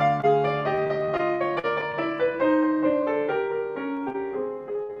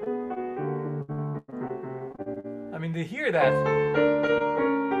mean, to hear that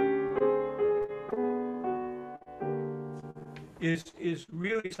is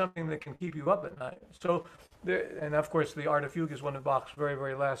really something that can keep you up at night. So there, and of course, the Art of Fugue is one of Bach's very,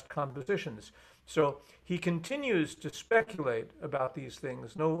 very last compositions. So he continues to speculate about these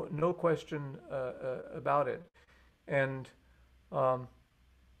things, no question about it. And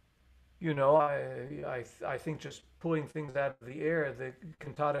you know, I think just pulling things out of the air, the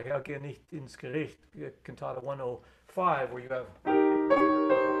Cantata Hergehe nicht ins Gericht, Cantata 105, where you have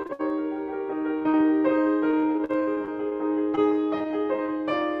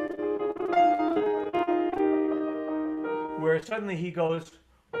where suddenly he goes,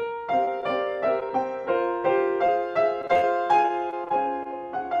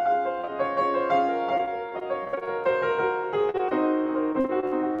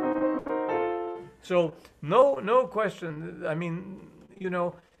 so no question. I mean, you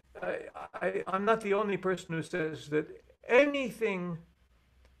know, I'm not the only person who says that anything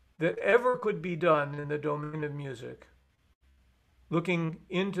that ever could be done in the domain of music, looking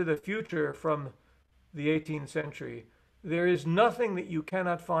into the future from the 18th century, there is nothing that you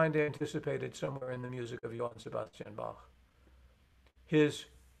cannot find anticipated somewhere in the music of Johann Sebastian Bach. His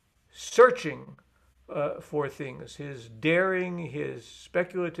searching for things, his daring, his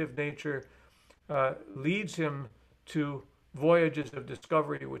speculative nature leads him to voyages of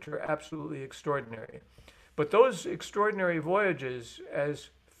discovery which are absolutely extraordinary. But those extraordinary voyages,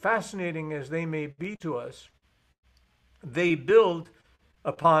 as fascinating as they may be to us, they build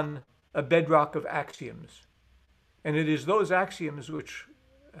upon a bedrock of axioms. And it is those axioms which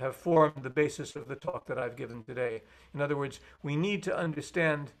have formed the basis of the talk that I've given today. In other words, we need to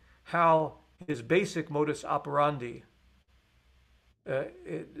understand how his basic modus operandi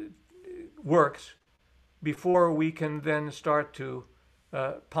works before we can then start to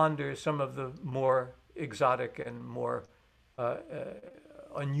ponder some of the more exotic and more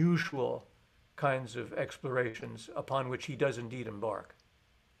unusual kinds of explorations upon which he does indeed embark.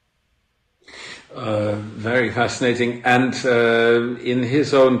 Very fascinating. And in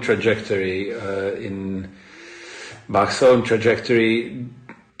his own trajectory, in Bach's own trajectory,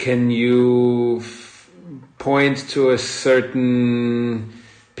 can you point to a certain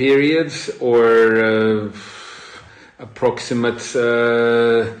period or approximate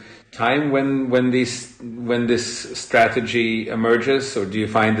time when this strategy emerges, or do you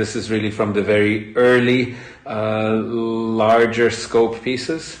find this is really from the very early larger scope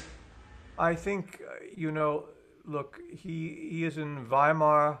pieces? I think, you know, look, he is in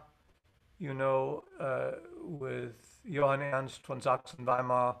Weimar, you know, with Johann Ernst von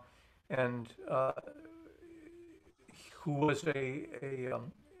Sachsen-Weimar, and who was a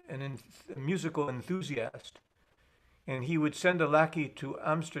musical enthusiast. And he would send a lackey to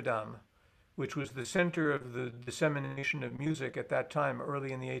Amsterdam, which was the center of the dissemination of music at that time,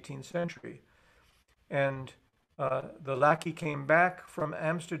 early in the 18th century. And the lackey came back from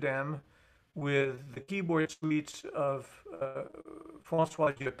Amsterdam with the keyboard suites of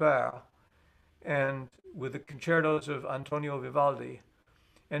François Joubert and with the concertos of Antonio Vivaldi.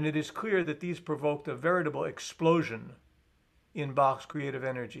 And it is clear that these provoked a veritable explosion in Bach's creative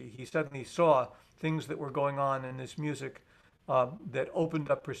energy. He suddenly saw things that were going on in this music that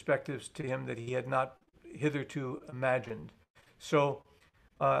opened up perspectives to him that he had not hitherto imagined. So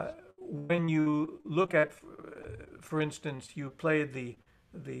when you look at, for instance, you played the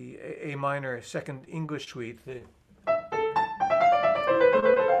A minor second English suite,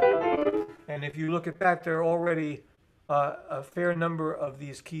 and if you look at that, there are already a fair number of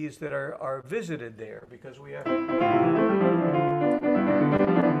these keys that are visited there, because we have,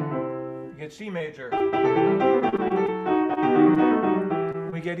 we get C major,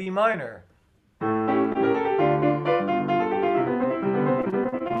 we get E minor,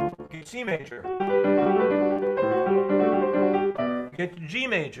 we get C major, we get G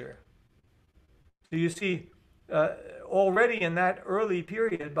major. So you see, already in that early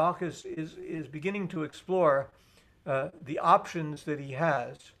period, Bach is beginning to explore the options that he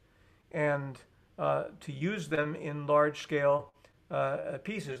has, and to use them in large-scale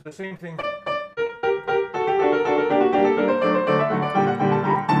pieces. The same thing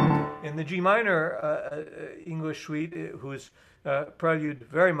in the G minor English suite, whose prelude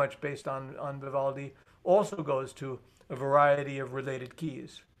very much based on Vivaldi, also goes to a variety of related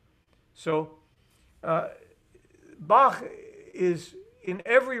keys. So Bach is in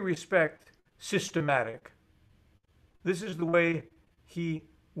every respect systematic. This is the way he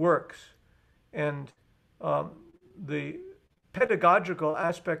works, and the pedagogical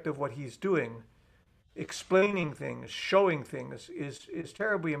aspect of what he's doing explaining things, showing things is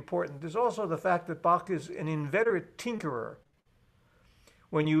terribly important. There's also the fact that Bach is an inveterate tinkerer.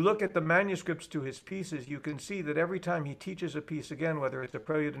 When you look at the manuscripts to his pieces, you can see that every time he teaches a piece again, whether it's a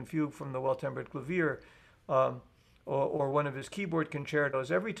prelude and fugue from the Well-Tempered Clavier or one of his keyboard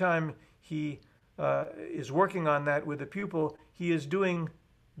concertos, every time he is working on that with a pupil, he is doing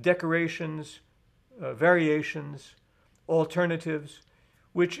decorations, variations, alternatives,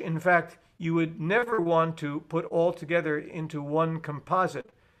 which in fact you would never want to put all together into one composite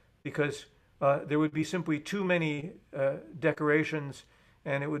because there would be simply too many decorations,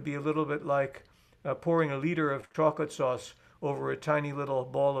 and it would be a little bit like pouring a liter of chocolate sauce over a tiny little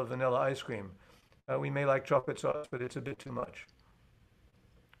ball of vanilla ice cream. We may like chocolate sauce, but it's a bit too much.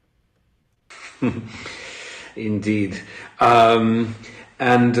 Indeed.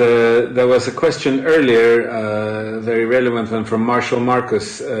 And there was a question earlier, a very relevant one from Marshall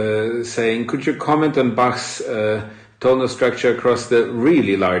Marcus, saying, could you comment on Bach's tonal structure across the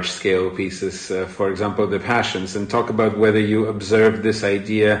really large-scale pieces, for example, the Passions, and talk about whether you observed this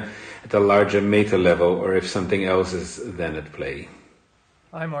idea at a larger meta level or if something else is then at play?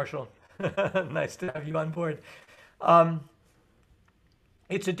 Hi, Marshall. Nice to have you on board.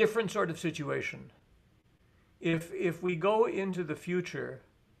 It's a different sort of situation. If we go into the future,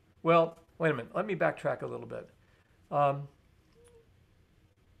 well, wait a minute, let me backtrack a little bit.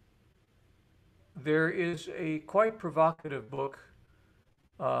 There is a quite provocative book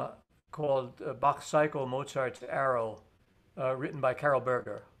called Bach's Cycle, Mozart's Arrow, written by Karl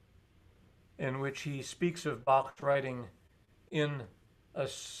Berger, in which he speaks of Bach's writing in a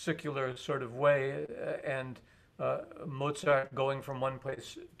secular sort of way and Mozart going from one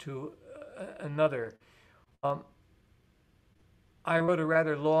place to another. I wrote a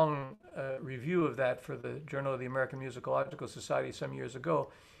rather long review of that for the Journal of the American Musicological Society some years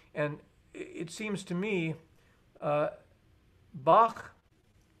ago, and it seems to me Bach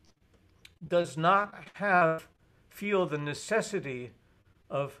does not feel the necessity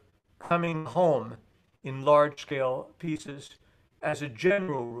of coming home in large-scale pieces as a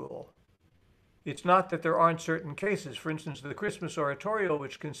general rule. It's not that there aren't certain cases. For instance, the Christmas Oratorio,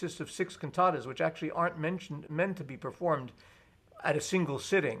 which consists of 6 cantatas, which actually aren't meant to be performed at a single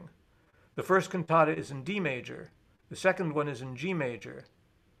sitting. The first cantata is in D major. The second one is in G major.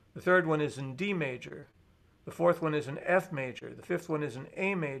 The third one is in D major. The fourth one is in F major. The fifth one is in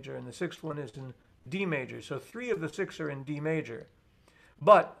A major. And the sixth one is in D major. So 3 of the 6 are in D major,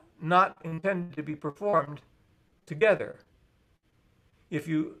 but not intended to be performed together. If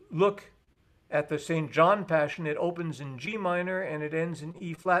you look at the St. John Passion, it opens in G minor and it ends in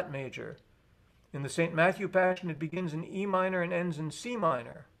E flat major. In the St. Matthew Passion, it begins in E minor and ends in C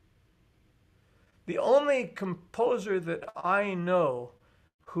minor. The only composer that I know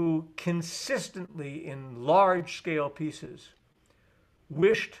who consistently in large-scale pieces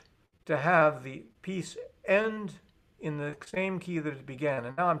wished to have the piece end in the same key that it began,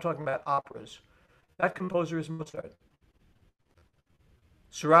 and now I'm talking about operas, that composer is Mozart.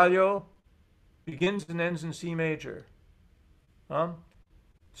 Seraglio begins and ends in C major.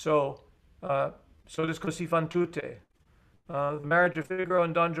 So does Così fan tutte. The Marriage of Figaro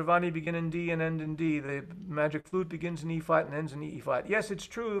and Don Giovanni begin in D and end in D. The Magic Flute begins in E flat and ends in E flat. Yes, it's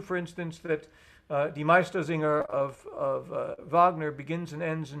true, for instance, that Die Meistersinger of Wagner begins and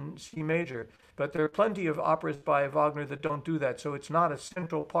ends in C major, but there are plenty of operas by Wagner that don't do that, so it's not a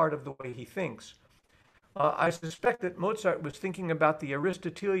central part of the way he thinks. I suspect that Mozart was thinking about the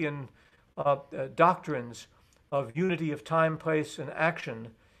Aristotelian doctrines of unity of time, place, and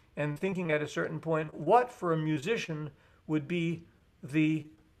action, and thinking at a certain point what for a musician would be the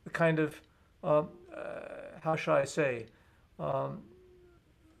kind of, how shall I say,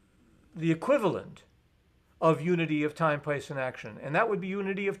 the equivalent of unity of time, place, and action. And that would be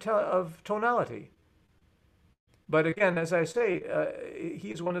unity of tonality. But again, as I say,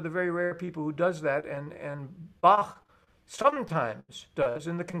 he's one of the very rare people who does that, and Bach sometimes does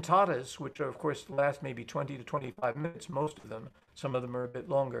in the cantatas, which of course last maybe 20 to 25 minutes, most of them. Some of them are a bit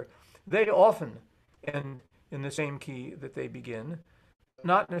longer. They often end in the same key that they begin,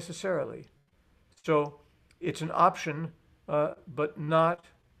 not necessarily. So it's an option, but not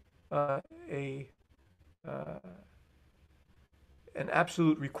an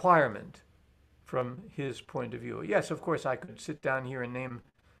absolute requirement from his point of view. Yes, of course, I could sit down here and name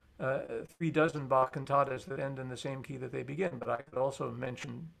 36 Bach cantatas that end in the same key that they begin, but I could also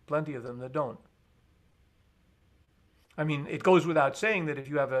mention plenty of them that don't. I mean, it goes without saying that if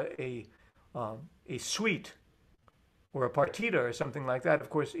you have a suite or a partita or something like that, of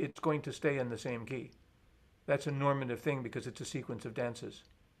course, it's going to stay in the same key. That's a normative thing because it's a sequence of dances.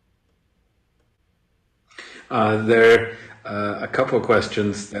 There are a couple of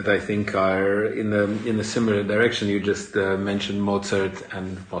questions that I think are in a similar direction. You just mentioned Mozart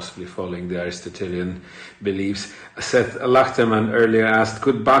and possibly following the Aristotelian beliefs. Seth Lachterman earlier asked,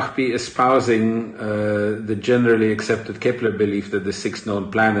 could Bach be espousing the generally accepted Kepler belief that the 6 known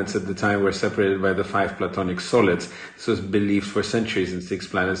planets at the time were separated by the 5 Platonic solids? This was believed for centuries, and 6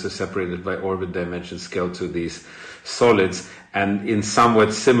 planets are separated by orbit dimension scale to these solids. And in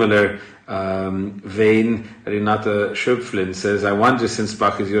somewhat similar vein, Renata Schöpflin says, I wonder, since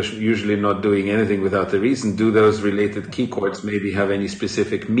Bach is usually not doing anything without a reason, do those related key chords maybe have any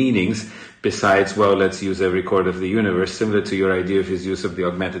specific meanings besides, well, let's use every chord of the universe? Similar to your idea of his use of the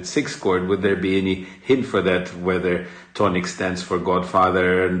augmented 6th chord, would there be any hint for that, whether tonic stands for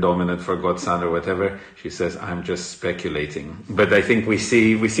Godfather and dominant for Godson or whatever? She says, I'm just speculating. But I think we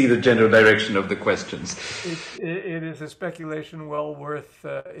see the general direction of the questions. It is a speculation well worth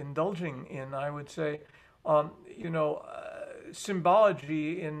indulging in, I would say.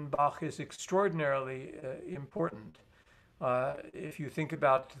 Symbology in Bach is extraordinarily important. If you think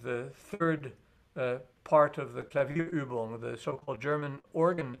about the third part of the Klavierübung, the so-called German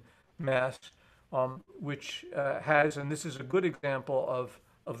organ mass, which has, and this is a good example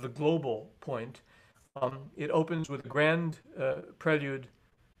of the global point, it opens with a grand prelude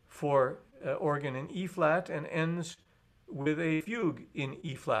for organ in E flat and ends with a fugue in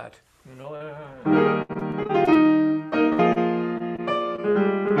E flat.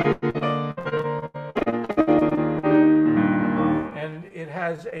 And it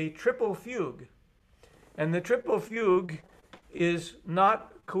has a triple fugue. And the triple fugue is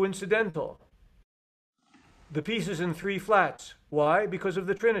not coincidental. The piece is in 3 flats. Why? Because of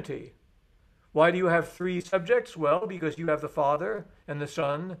the Trinity. Why do you have 3 subjects? Well, because you have the Father and the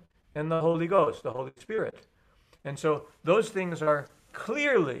Son and the Holy Ghost, the Holy Spirit. And so those things are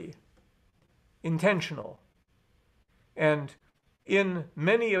clearly intentional. And in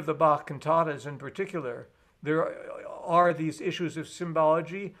many of the Bach cantatas in particular, there are these issues of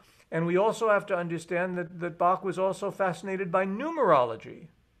symbology. And we also have to understand that Bach was also fascinated by numerology.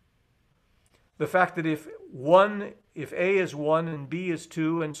 The fact that if A is 1 and B is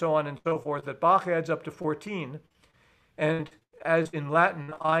 2 and so on and so forth, that Bach adds up to 14. And as in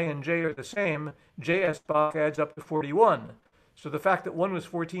Latin, I and J are the same, J.S. Bach adds up to 41. So the fact that one was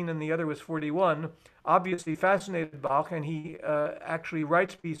 14 and the other was 41 obviously fascinated Bach, and he actually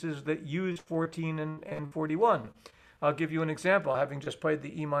writes pieces that use 14 and 41. I'll give you an example. Having just played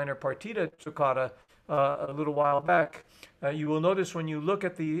the E minor partita toccata a little while back, you will notice when you look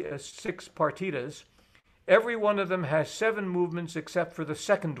at the 6 partitas, every one of them has 7 movements except for the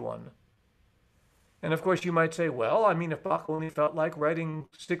second one. And of course you might say, well, I mean, if Bach only felt like writing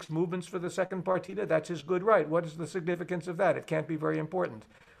 6 movements for the second partita, that's his good right. What is the significance of that? It can't be very important.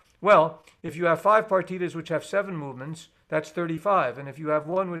 Well, if you have 5 partitas which have 7 movements, that's 35. And if you have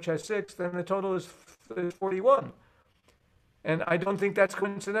one which has 6, then the total is 41. And I don't think that's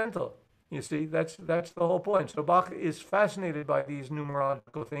coincidental. You see, that's the whole point. So Bach is fascinated by these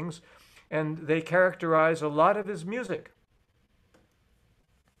numerological things, and they characterize a lot of his music.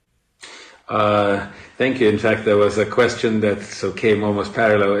 Thank you. In fact, there was a question that came almost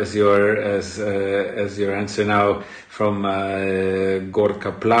parallel as your answer now from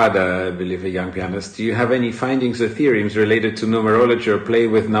Gorka Plada, I believe, a young pianist. Do you have any findings or theorems related to numerology or play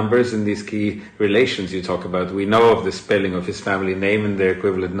with numbers in these key relations you talk about? We know of the spelling of his family name and their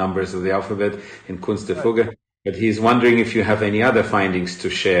equivalent numbers of the alphabet in Kunst der Fuge, but he's wondering if you have any other findings to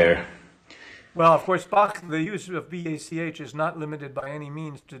share. Well, of course, Bach, the use of BACH is not limited by any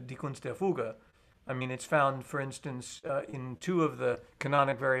means to Die Kunst der Fuge. I mean, it's found, for instance, in 2 of the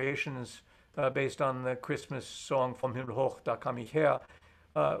canonic variations based on the Christmas song Vom Himmel hoch, da kam ich her,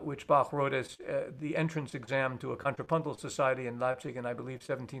 which Bach wrote as the entrance exam to a contrapuntal society in Leipzig in, I believe,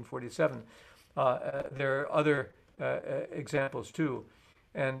 1747. There are other examples, too.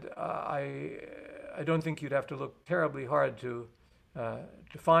 And I don't think you'd have to look terribly hard to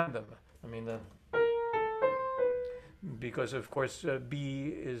find them. I mean, because of course B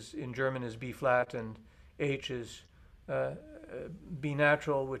is in German is B flat, and H is B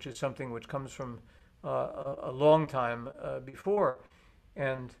natural, which is something which comes from a long time before.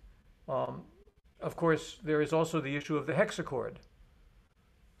 And of course, there is also the issue of the hexachord.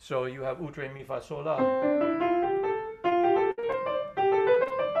 So you have ut, re, mi, fa, sol, la,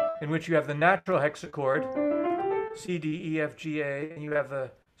 in which you have the natural hexachord, C, D, E, F, G, A, and you have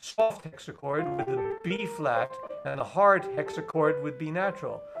the soft hexachord with the B flat and the hard hexachord with B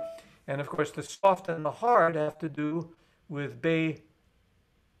natural. And of course the soft and the hard have to do with B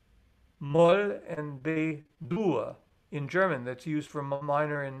moll and B dur in German, that's used for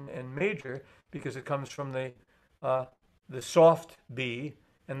minor and major. because it comes from the soft B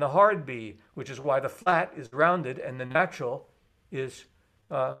and the hard B, which is why the flat is rounded and the natural is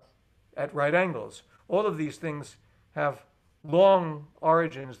at right angles. All of these things have long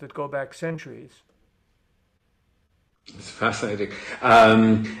origins that go back centuries. It's fascinating.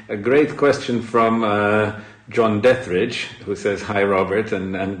 A great question from John Dethridge, who says, "Hi, Robert,"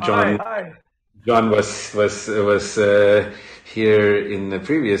 and John. Hi. John was here in the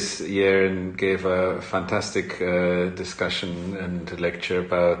previous year and gave a fantastic discussion and lecture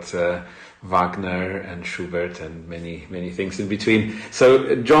about Wagner and Schubert and many things in between.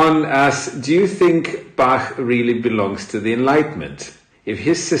 So John asks, do you think Bach really belongs to the Enlightenment? If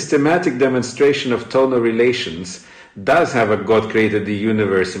his systematic demonstration of tonal relations does have a God created the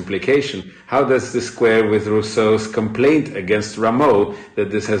universe implication, how does this square with Rousseau's complaint against Rameau that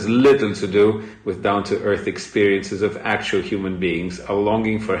this has little to do with down-to-earth experiences of actual human beings, a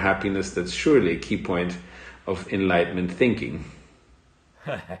longing for happiness that's surely a key point of Enlightenment thinking?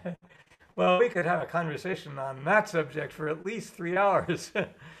 Well, we could have a conversation on that subject for at least 3 hours.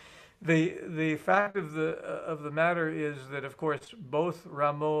 The fact of the matter is that, of course, both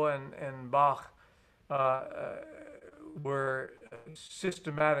Rameau and Bach were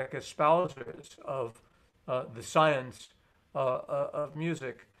systematic espousers of the science of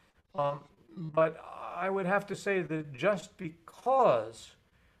music. But I would have to say that just because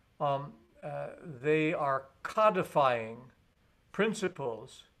they are codifying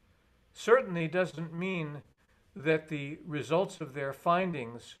principles certainly doesn't mean that the results of their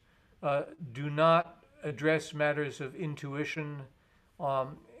findings do not address matters of intuition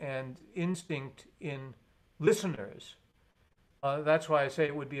and instinct in listeners. That's why I say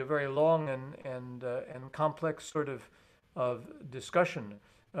it would be a very long and complex sort of discussion.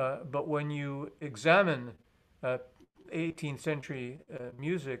 But when you examine 18th century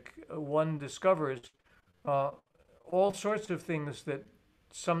music, one discovers all sorts of things that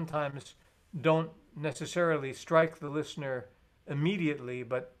sometimes don't necessarily strike the listener immediately,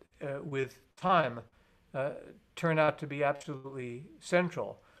 but with time turn out to be absolutely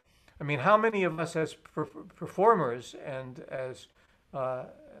central. I mean, how many of us as performers and as,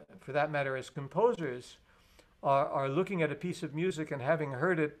 for that matter, as composers, are looking at a piece of music and having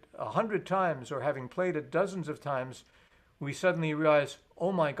heard it 100 times or having played it dozens of times, we suddenly realize,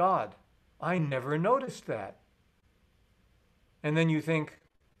 oh my God, I never noticed that. And then you think,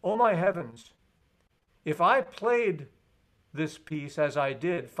 oh my heavens, if I played this piece as I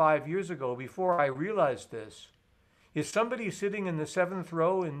did 5 years ago before I realized this, is somebody sitting in the 7th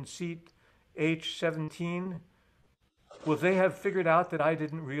row in seat H17, will they have figured out that I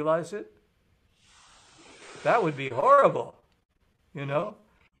didn't realize it? That would be horrible, you know?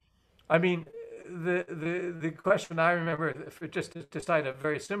 I mean, the question I remember, for just to cite a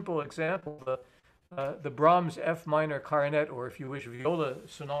very simple example, the Brahms F minor clarinet, or if you wish, viola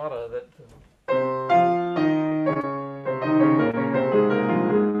sonata that...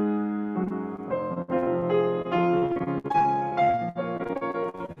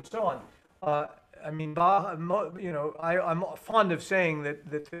 so on. I mean, Bach, you know, I'm fond of saying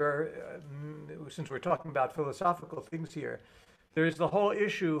that there are, since we're talking about philosophical things here, there's the whole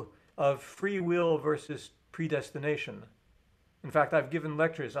issue of free will versus predestination. In fact, I've given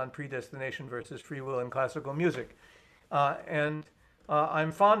lectures on predestination versus free will in classical music. And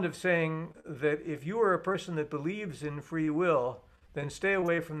I'm fond of saying that if you are a person that believes in free will, then stay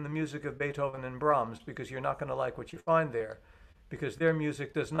away from the music of Beethoven and Brahms, because you're not going to like what you find there, because their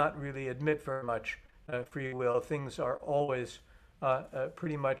music does not really admit very much free will. Things are always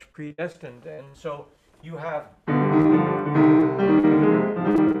pretty much predestined. And so you have...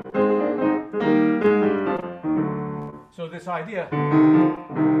 So this idea,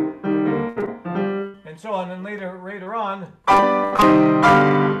 and so on, and later on,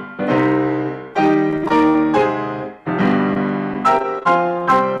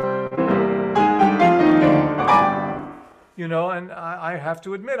 you know, and I have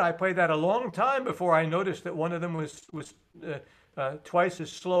to admit, I played that a long time before I noticed that one of them was twice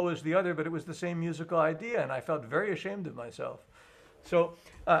as slow as the other, but it was the same musical idea, and I felt very ashamed of myself. So,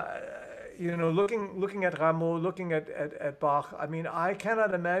 you know, looking at Rameau, looking at Bach, I mean, I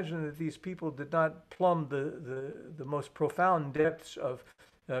cannot imagine that these people did not plumb the most profound depths of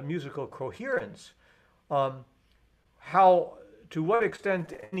musical coherence. How, to what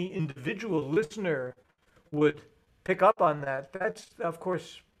extent any individual listener would pick up on that, that's, of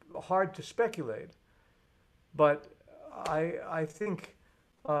course, hard to speculate. But I think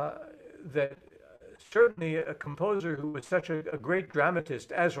that certainly a composer who was such a great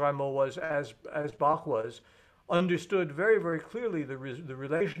dramatist as Rameau was, as Bach was, understood very, very clearly the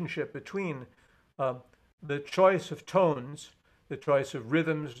relationship between the choice of tones, the choice of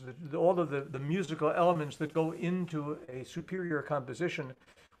rhythms, all of the musical elements that go into a superior composition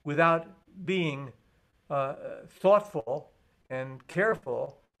without being thoughtful and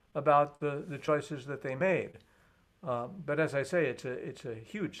careful about the choices that they made. But as I say, it's a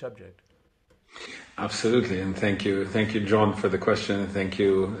huge subject. Absolutely, and thank you, John, for the question. Thank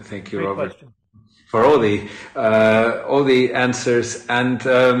you, Great Robert, question. for all the answers, and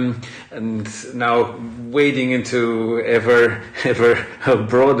now wading into ever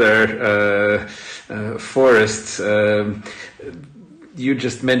broader forests. You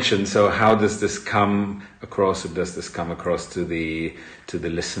just mentioned, so how does this come across, or does this come across to the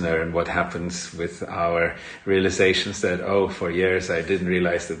listener, and what happens with our realizations that, oh, for years I didn't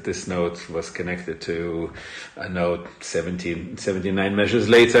realize that this note was connected to a note 79 measures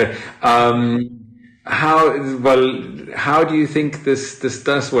later. How do you think this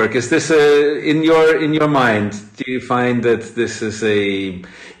does work? Is this in your mind? Do you find that this is a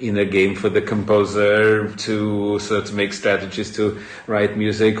inner game for the composer to sort of make strategies to write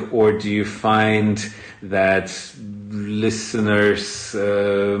music, or do you find that listeners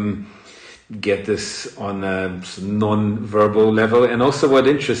get this on a non-verbal level? And also, what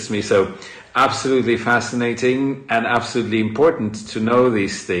interests me, so absolutely fascinating and absolutely important to know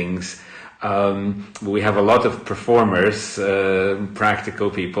these things. We have a lot of performers,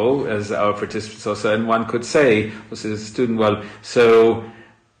 practical people as our participants also, and one could say, as a student, well, so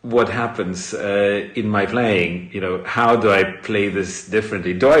what happens in my playing? How do I play this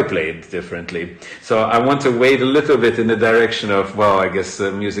differently? Do I play it differently? So I want to wade a little bit in the direction of, well, I guess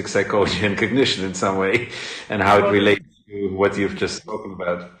music psychology and cognition in some way, and how it relates to what you've just spoken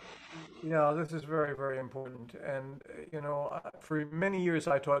about. Yeah, this is very, very important. And, for many years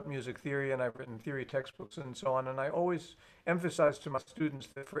I taught music theory, and I've written theory textbooks and so on. And I always emphasize to my students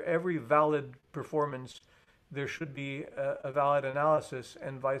that for every valid performance, there should be a valid analysis,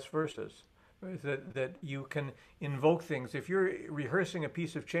 and vice versa. Right? That you can invoke things. If you're rehearsing a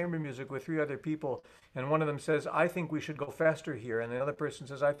piece of chamber music with three other people, and one of them says, I think we should go faster here, and the other person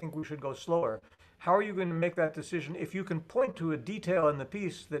says, I think we should go slower, how are you going to make that decision? If you can point to a detail in the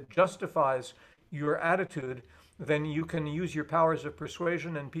piece that justifies your attitude, then you can use your powers of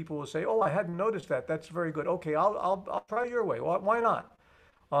persuasion, and people will say, oh, I hadn't noticed that. That's very good. Okay, I'll try your way. Why not?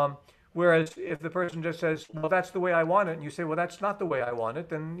 Whereas if the person just says, well, that's the way I want it, and you say, well, that's not the way I want it,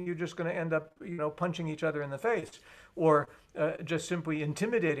 then you're just going to end up, punching each other in the face, or just simply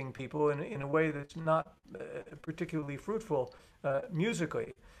intimidating people in a way that's not particularly fruitful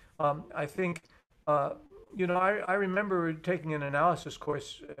musically. I think, I remember taking an analysis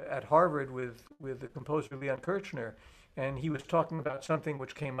course at Harvard with the composer Leon Kirchner, and he was talking about something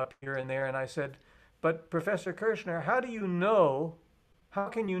which came up here and there, and I said, but Professor Kirchner, how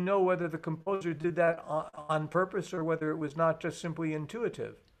can you know whether the composer did that on purpose, or whether it was not just simply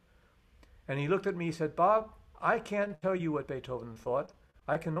intuitive? And he looked at me, he said, Bob, I can't tell you what Beethoven thought.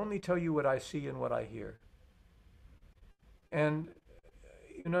 I can only tell you what I see and what I hear. And,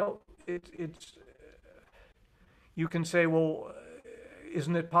 it's you can say, well,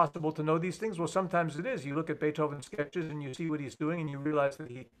 isn't it possible to know these things? Well, sometimes it is. You look at Beethoven's sketches and you see what he's doing, and you realize that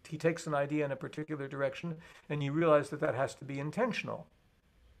he takes an idea in a particular direction, and you realize that that has to be intentional,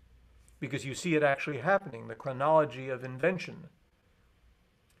 because you see it actually happening, the chronology of invention.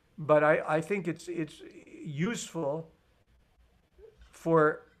 But I think it's useful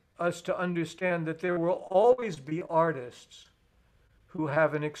for us to understand that there will always be artists who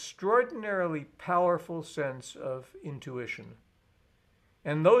have an extraordinarily powerful sense of intuition.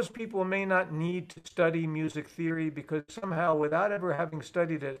 And those people may not need to study music theory, because somehow, without ever having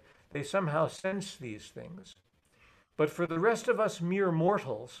studied it, they somehow sense these things. But for the rest of us mere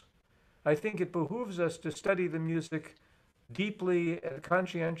mortals, I think it behooves us to study the music deeply and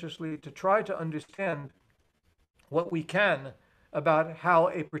conscientiously, to try to understand what we can about how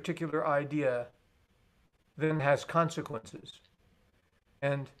a particular idea then has consequences.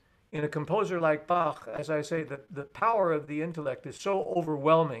 And in a composer like Bach, as I say, the power of the intellect is so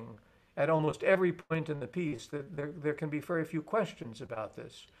overwhelming at almost every point in the piece that there can be very few questions about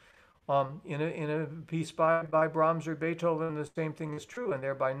this. In a piece by Brahms or Beethoven, the same thing is true, and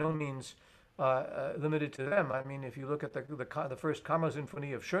they're by no means limited to them. I mean, if you look at the first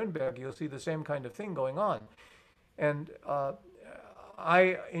Kammersymphony of Schoenberg, you'll see the same kind of thing going on. And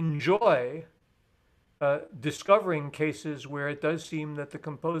I enjoy discovering cases where it does seem that the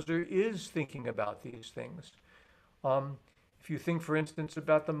composer is thinking about these things. If you think, for instance,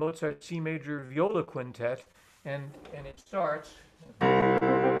 about the Mozart C major viola quintet, and it starts.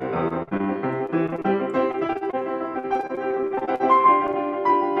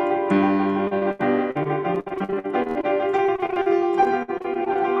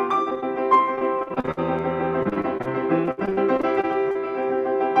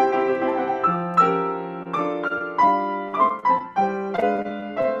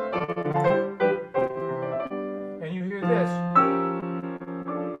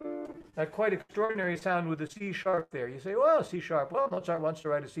 that quite extraordinary sound with the C sharp there. You say, well, C sharp. Well, Mozart wants to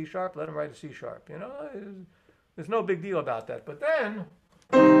write a C sharp. Let him write a C sharp. You know, there's no big deal about that. But then,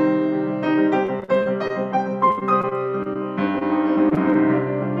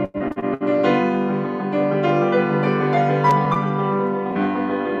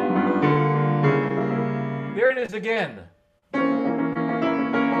 there it is again.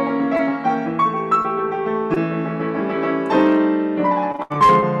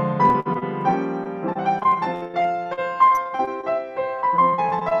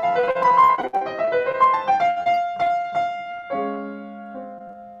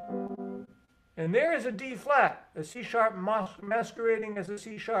 And there is a D flat, a C sharp masquerading as a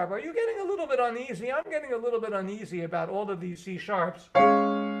C sharp. Are you getting a little bit uneasy? I'm getting a little bit uneasy about all of these C sharps.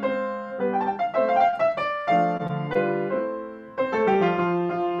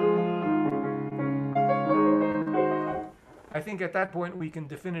 I think at that point we can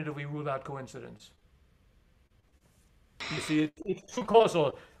definitively rule out coincidence. You see, it's too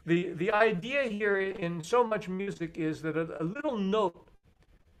causal. The idea here in so much music is that a little note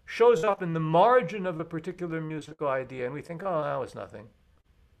shows up in the margin of a particular musical idea, and we think, oh, that was nothing.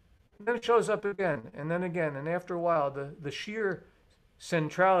 And then it shows up again, and then again, and after a while, the sheer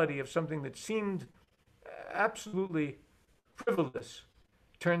centrality of something that seemed absolutely frivolous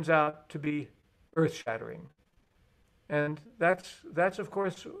turns out to be earth-shattering. And that's of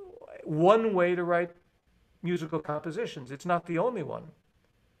course one way to write musical compositions. It's not the only one.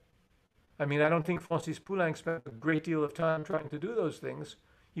 I mean, I don't think Francis Poulenc spent a great deal of time trying to do those things.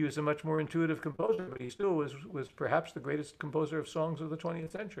 He was a much more intuitive composer, but he still was perhaps the greatest composer of songs of the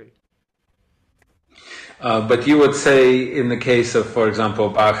 20th century. But you would say in the case of, for example,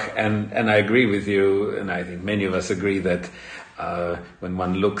 Bach, and I agree with you, and I think many of us agree that when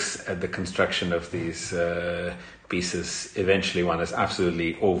one looks at the construction of these pieces, eventually one is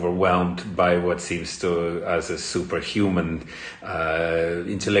absolutely overwhelmed by what seems to as a superhuman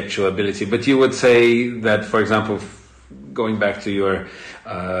intellectual ability. But you would say that, for example, going back to your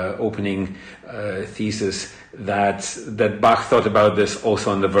opening thesis, that Bach thought about this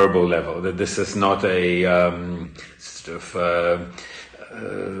also on the verbal level, that this is not a sort of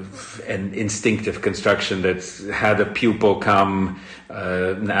an instinctive construction that had a pupil come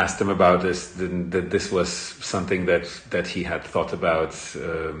and asked him about this, that this was something that he had thought about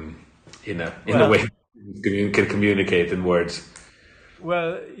in a way you can communicate in words.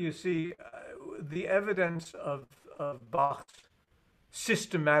 Well, you see, the evidence of Bach's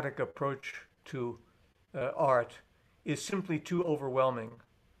systematic approach to art is simply too overwhelming.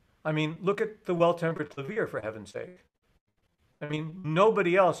 I mean, look at the well-tempered clavier, for heaven's sake. I mean,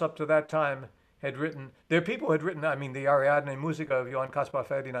 nobody else up to that time had written, there are people who had written, I mean, the Ariadne Musica of Johann Caspar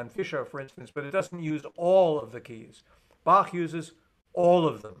Ferdinand Fischer, for instance, but it doesn't use all of the keys. Bach uses all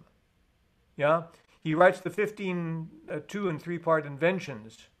of them. Yeah? He writes the 15 2 and 3 part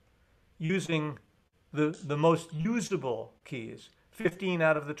inventions using the most usable keys, 15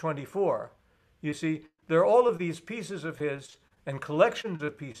 out of the 24. You see, there are all of these pieces of his and collections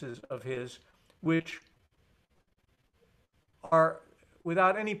of pieces of his which are,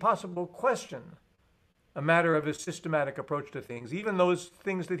 without any possible question, a matter of his systematic approach to things, even those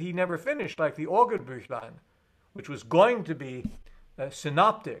things that he never finished, like the Orgelbüchlein, which was going to be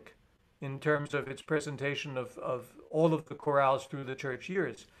synoptic in terms of its presentation of all of the chorales through the church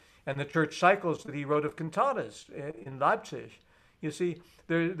years, and the church cycles that he wrote of cantatas in Leipzig. You see,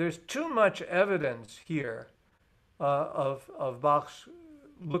 there's too much evidence here of Bach's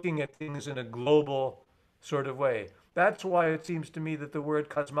looking at things in a global sort of way. That's why it seems to me that the word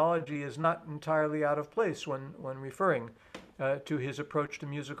cosmology is not entirely out of place when referring to his approach to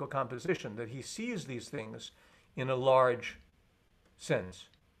musical composition, that he sees these things in a large sense.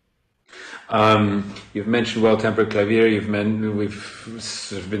 You've mentioned well-tempered clavier. We've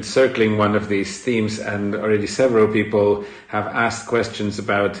sort of been circling one of these themes, and already several people have asked questions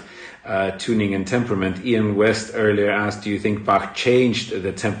about tuning and temperament. Ian West earlier asked, do you think Bach changed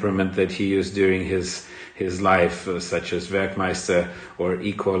the temperament that he used during his life, such as Werkmeister or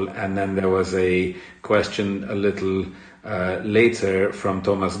equal? And then there was a question a little later from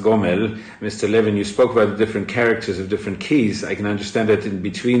Thomas Gommel. Mr. Levin, you spoke about the different characters of different keys. I can understand that in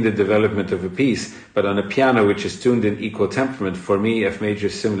between the development of a piece, but on a piano which is tuned in equal temperament, for me, F major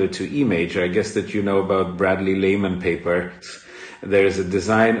is similar to E major. I guess that you know about Bradley Lehman paper. There is a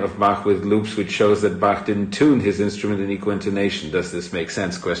design of Bach with loops which shows that Bach didn't tune his instrument in equal intonation. Does this make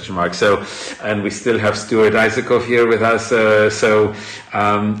sense? Question mark. So, and we still have Stuart Isaacoff here with us.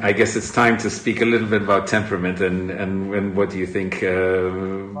 I guess it's time to speak a little bit about temperament and what do you think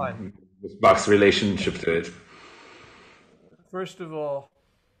with Bach's relationship to it? First of all,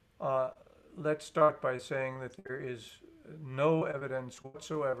 let's start by saying that there is no evidence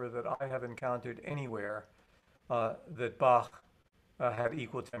whatsoever that I have encountered anywhere that Bach had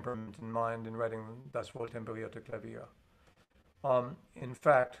equal temperament in mind in writing Das Wohltemperierte Klavier. In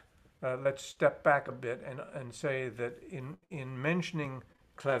fact, let's step back a bit and say that in mentioning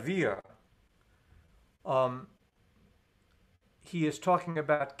clavier, he is talking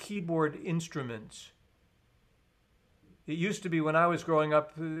about keyboard instruments. It used to be, when I was growing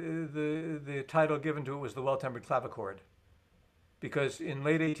up, the title given to it was the well-tempered clavichord, because in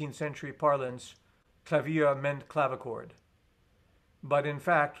late 18th century parlance, clavier meant clavichord. But in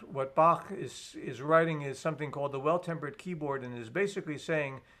fact, what Bach is writing is something called the well-tempered keyboard, and is basically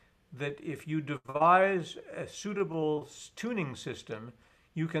saying that if you devise a suitable tuning system,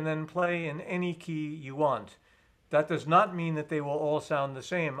 you can then play in any key you want. That does not mean that they will all sound the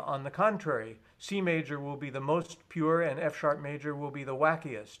same. On the contrary, C major will be the most pure and F sharp major will be the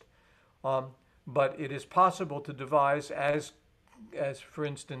wackiest. But it is possible to devise, as for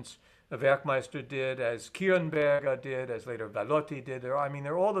instance, a Werkmeister did, as Kronberg did, as later Valotti did. There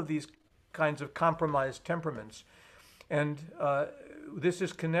are all of these kinds of compromised temperaments. And this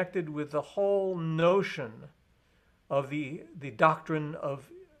is connected with the whole notion of the doctrine of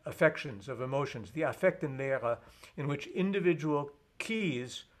affections, of emotions, the Affektenlehre, in which individual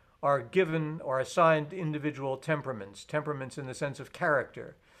keys are given or assigned individual temperaments, temperaments in the sense of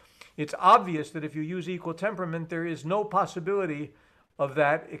character. It's obvious that if you use equal temperament, there is no possibility of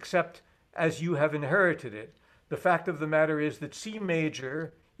that except as you have inherited it. The fact of the matter is that C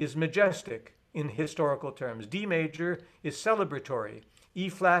major is majestic in historical terms. D major is celebratory. E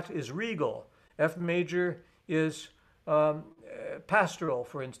flat is regal. F major is pastoral,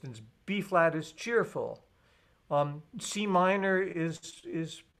 for instance. B flat is cheerful. C minor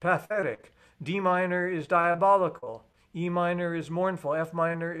is pathetic. D minor is diabolical. E minor is mournful. F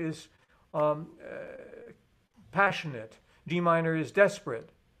minor is passionate. G minor is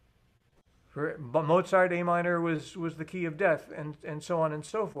desperate. For Mozart, A minor was the key of death, and so on and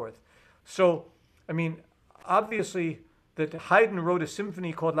so forth. So, obviously, that Haydn wrote a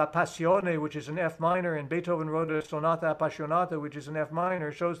symphony called La Passione, which is in F minor, and Beethoven wrote a Sonata Appassionata, which is in F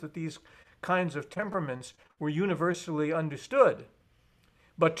minor, shows that these kinds of temperaments were universally understood.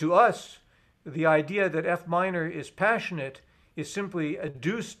 But to us, the idea that F minor is passionate is simply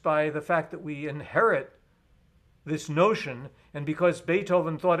adduced by the fact that we inherit this notion, and because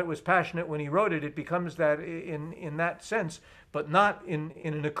Beethoven thought it was passionate when he wrote it, it becomes that in that sense, but not in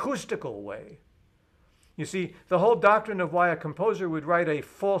an acoustical way. You see, the whole doctrine of why a composer would write a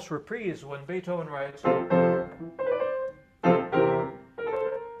false reprise when Beethoven writes,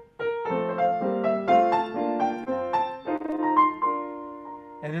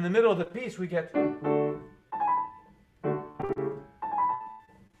 and in the middle of the piece we get,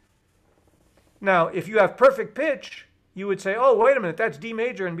 now if you have perfect pitch, you would say, oh, wait a minute, that's D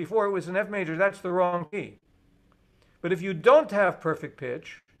major, and before it was an F major, that's the wrong key. But if you don't have perfect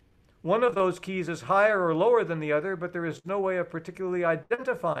pitch, one of those keys is higher or lower than the other, but there is no way of particularly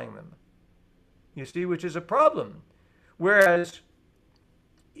identifying them. You see, which is a problem. Whereas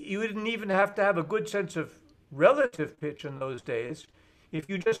you didn't even have to have a good sense of relative pitch in those days. If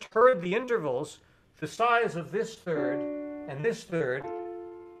you just heard the intervals, the size of this third and this third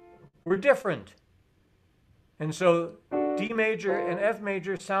were different. And so D major and F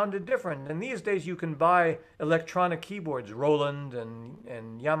major sounded different. And these days you can buy electronic keyboards, Roland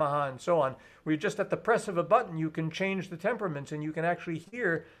and Yamaha and so on, where you just at the press of a button you can change the temperaments, and you can actually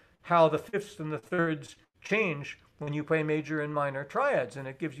hear how the fifths and the thirds change when you play major and minor triads, and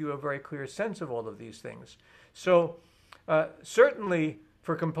it gives you a very clear sense of all of these things. So certainly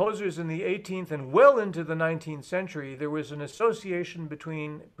for composers in the 18th and well into the 19th century, there was an association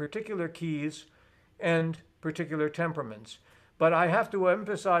between particular keys and particular temperaments. But I have to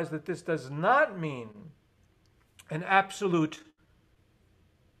emphasize that this does not mean an absolute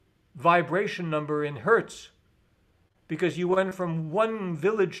vibration number in hertz, because you went from one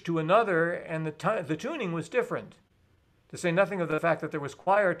village to another and the tuning was different, to say nothing of the fact that there was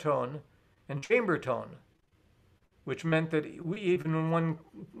choir tone and chamber tone, which meant that even in one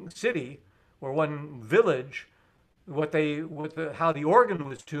city or one village, how the organ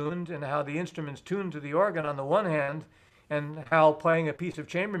was tuned and how the instruments tuned to the organ on the one hand, and how playing a piece of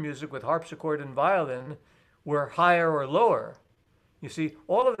chamber music with harpsichord and violin were higher or lower. You see,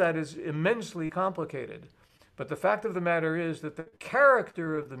 all of that is immensely complicated. But the fact of the matter is that the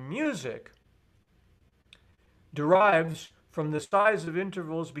character of the music derives from the size of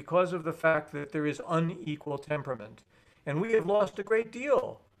intervals because of the fact that there is unequal temperament. And we have lost a great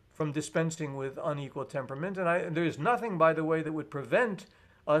deal from dispensing with unequal temperament. And there is nothing, by the way, that would prevent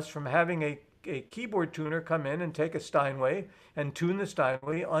us from having a keyboard tuner come in and take a Steinway and tune the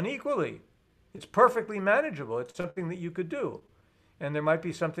Steinway unequally. It's perfectly manageable. It's something that you could do. And there might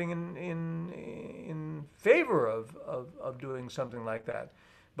be something in favor of doing something like that.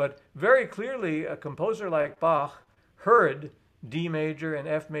 But very clearly, a composer like Bach heard D major and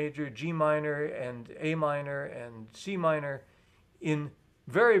F major, G minor and A minor and C minor in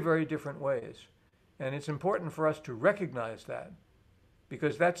very, very different ways. And it's important for us to recognize that,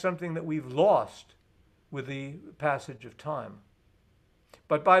 because that's something that we've lost with the passage of time.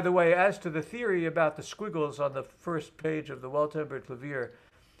 But by the way, as to the theory about the squiggles on the first page of the Well-Tempered Clavier,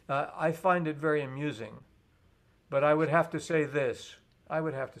 I find it very amusing. But I would have to say this.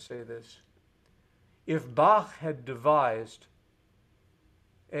 If Bach had devised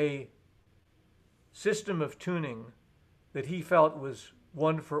a system of tuning that he felt was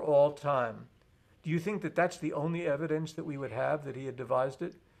one for all time, do you think that that's the only evidence that we would have that he had devised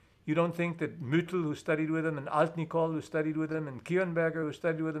it? You don't think that Müttel, who studied with him, and Altnikol, who studied with him, and Kronberger, who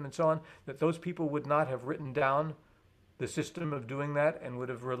studied with him, and so on, that those people would not have written down the system of doing that and would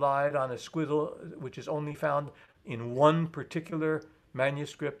have relied on a squiggle, which is only found in one particular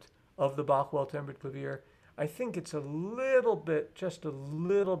manuscript of the Bach Well-Tempered Clavier? I think it's a little bit, just a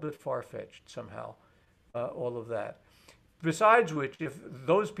little bit far-fetched somehow, all of that. Besides which, if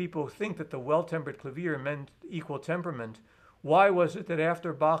those people think that the Well-Tempered Clavier meant equal temperament, why was it that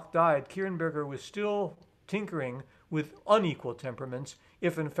after Bach died, Kronberger was still tinkering with unequal temperaments,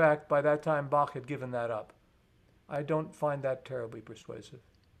 if in fact by that time Bach had given that up? I don't find that terribly persuasive.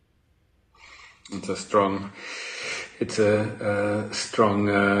 It's a strong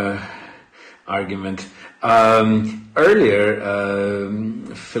argument. Earlier,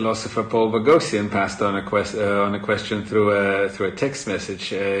 philosopher Paul Boghossian passed on a question through a text message.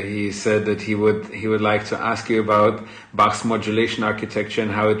 He said that he would like to ask you about Bach's modulation architecture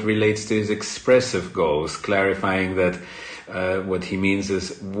and how it relates to his expressive goals, clarifying that what he means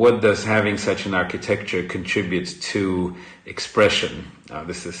is, what does having such an architecture contribute to expression?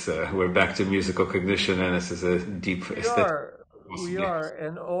 This is we're back to musical cognition, and this is a deep aesthetic. We are,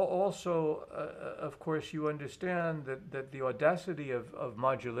 and also, of course, you understand that the audacity of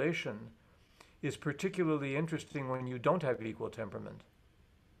modulation is particularly interesting when you don't have equal temperament.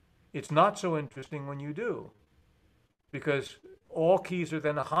 It's not so interesting when you do, because all keys are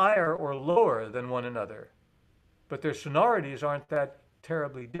then higher or lower than one another, but their sonorities aren't that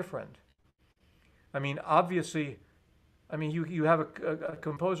terribly different. I mean, obviously, you have a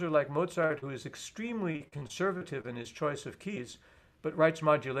composer like Mozart who is extremely conservative in his choice of keys, but writes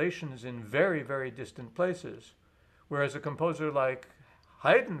modulations in very, very distant places. Whereas a composer like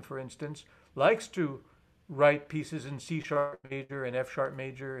Haydn, for instance, likes to write pieces in C sharp major and F sharp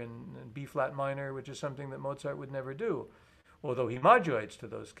major and B flat minor, which is something that Mozart would never do, although he modulates to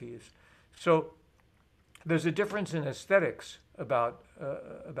those keys. So there's a difference in aesthetics about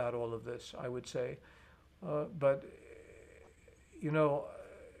all of this, I would say. But you know,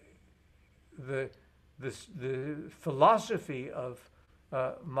 the philosophy of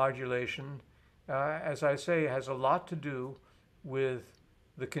modulation, as I say, has a lot to do with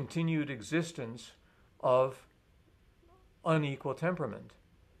the continued existence of unequal temperament.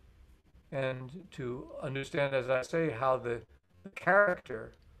 And to understand, as I say, how the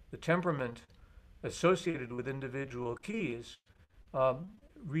character, the temperament associated with individual keys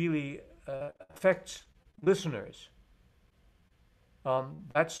really affects listeners.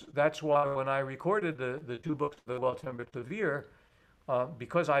 That's why when I recorded the two books of the Well-Tempered Clavier,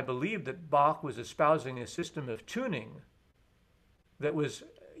 because I believed that Bach was espousing a system of tuning that was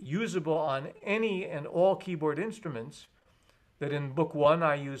usable on any and all keyboard instruments, that in book one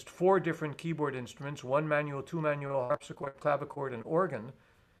I used 4 different keyboard instruments, 1 manual, 2 manual, harpsichord, clavichord, and organ.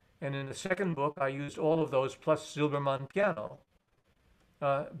 And in the second book I used all of those plus Silbermann piano,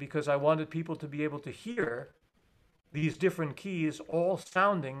 because I wanted people to be able to hear these different keys all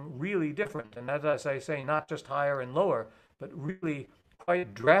sounding really different. And as I say, not just higher and lower, but really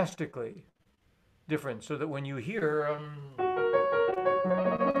quite drastically different, so that when you hear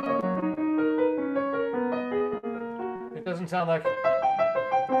it doesn't sound like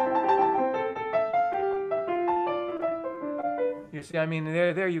you see, I mean,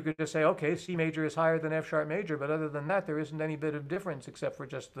 there you could just say, okay, C major is higher than F sharp major, but other than that, there isn't any bit of difference except for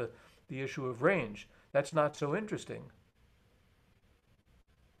just the issue of range. That's not so interesting.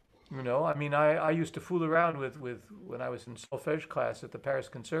 You know, I mean, I used to fool around with when I was in solfège class at the Paris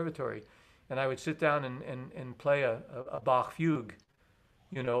Conservatory, and I would sit down and play a Bach fugue,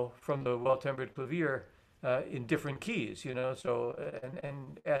 you know, from the Well-Tempered Clavier, in different keys, you know. So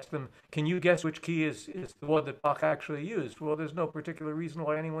and ask them, can you guess which key is the one that Bach actually used? Well, there's no particular reason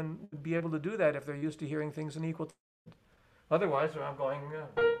why anyone would be able to do that if they're used to hearing things in equal. Otherwise, I'm going.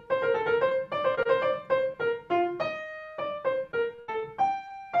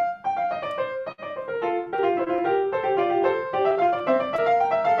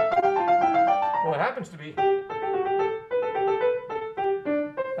 Well, it happens to be.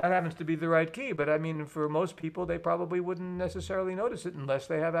 That happens to be the right key, but I mean, for most people, they probably wouldn't necessarily notice it unless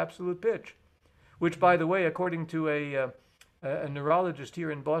they have absolute pitch, which, by the way, according to a neurologist here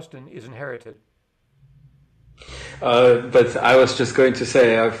in Boston, is inherited. But I was just going to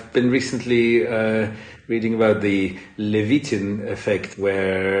say, I've been recently reading about the Levitin effect,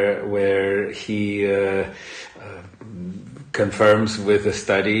 where he confirms with a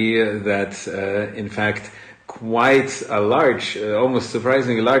study that, in fact, quite a large, almost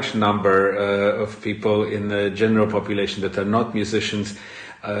surprisingly large number of people in the general population that are not musicians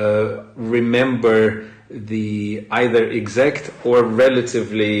remember the either exact or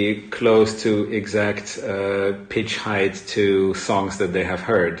relatively close to exact pitch height to songs that they have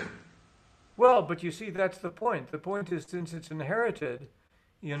heard. Well, but you see, that's the point. The point is, since it's inherited,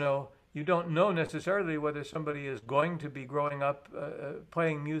 you know, you don't know necessarily whether somebody is going to be growing up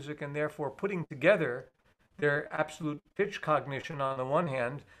playing music and therefore putting together their absolute pitch cognition on the one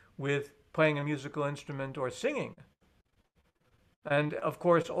hand with playing a musical instrument or singing. And of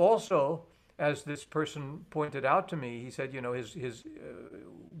course, also, as this person pointed out to me, he said, you know, his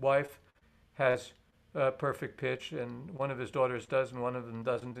wife has perfect pitch, and one of his daughters does, and one of them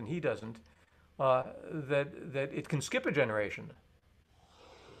doesn't, and he doesn't. That it can skip a generation.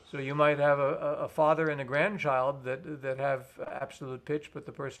 So you might have a father and a grandchild that have absolute pitch, but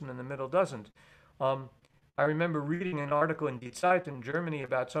the person in the middle doesn't. I remember reading an article in Die Zeit in Germany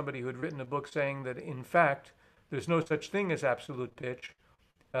about somebody who had written a book saying that, in fact, there's no such thing as absolute pitch.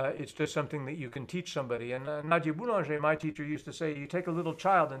 It's just something that you can teach somebody. And Nadia Boulanger, my teacher, used to say, you take a little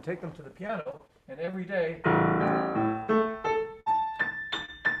child and take them to the piano, and every day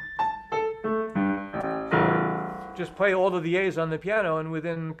just play all of the A's on the piano, and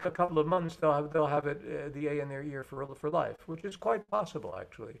within a couple of months they'll have it the A in their ear for life, which is quite possible,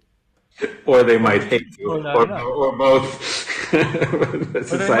 actually. Or they might hate you, or both. But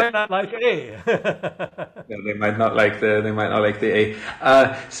they might not like A. No, they might not like the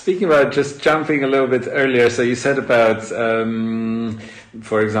A. Speaking about just jumping a little bit earlier, so you said about,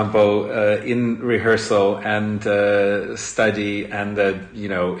 for example, in rehearsal and study, and that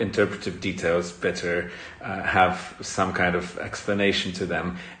interpretive details better have some kind of explanation to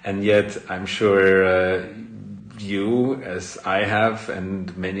them, and yet I'm sure. You, as I have,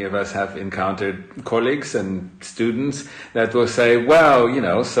 and many of us have encountered colleagues and students that will say,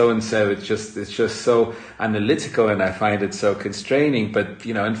 well, so and so, it's just so analytical, and I find it so constraining. But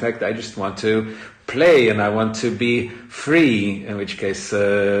in fact, I just want to play, and I want to be free. In which case,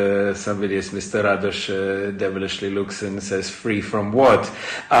 somebody as Mr. Radosh devilishly looks and says, "Free from what?"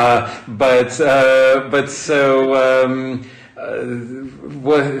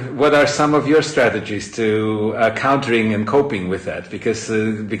 What are some of your strategies to countering and coping with that?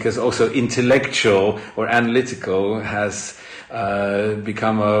 Because also intellectual or analytical has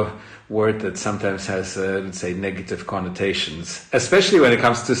become a word that sometimes has, let's say, negative connotations, especially when it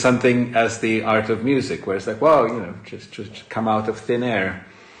comes to something as the art of music, where it's like, just come out of thin air.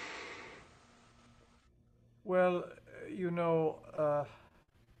 Well,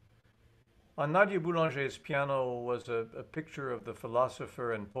 on Nadia Boulanger's piano was a picture of the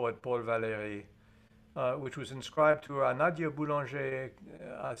philosopher and poet Paul Valéry, which was inscribed to her, à Nadia Boulanger,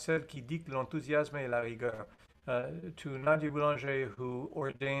 à celle qui dit que l'enthousiasme et la rigueur, to Nadia Boulanger, who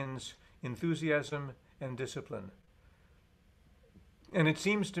ordains enthusiasm and discipline. And it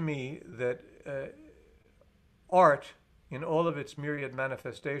seems to me that art, in all of its myriad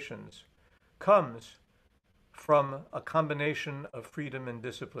manifestations, comes from a combination of freedom and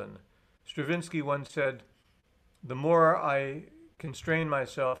discipline. Stravinsky once said, the more I constrain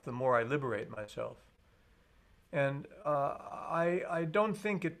myself, the more I liberate myself. And I don't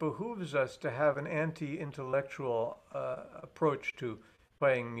think it behooves us to have an anti-intellectual approach to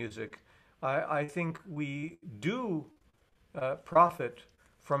playing music. I think we do profit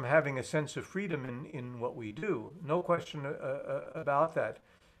from having a sense of freedom in what we do. No question about that.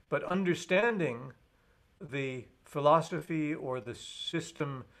 But understanding the philosophy or the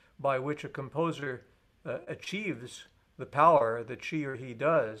system by which a composer achieves the power that she or he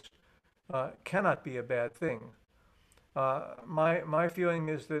does cannot be a bad thing. My feeling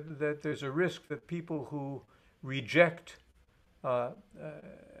is that there's a risk that people who reject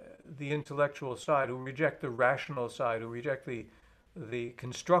the intellectual side, who reject the rational side, who reject the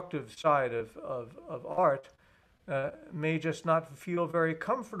constructive side of art, may just not feel very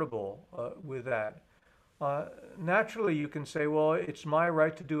comfortable with that. Naturally, you can say, well, it's my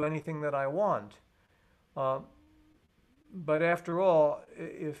right to do anything that I want. But after all,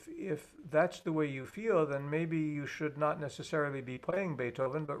 if that's the way you feel, then maybe you should not necessarily be playing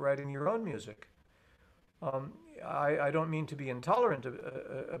Beethoven, but writing your own music. I don't mean to be intolerant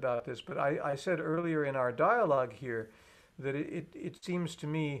about this, but I said earlier in our dialogue here that it seems to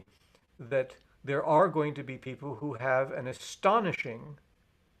me that there are going to be people who have an astonishing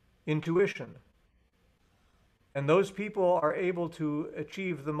intuition. And those people are able to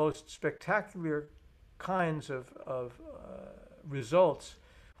achieve the most spectacular kinds of results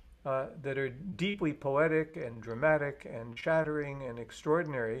that are deeply poetic and dramatic and shattering and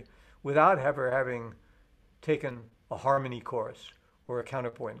extraordinary without ever having taken a harmony course or a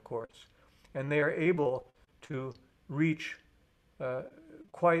counterpoint course. And they are able to reach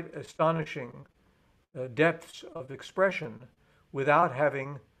quite astonishing depths of expression without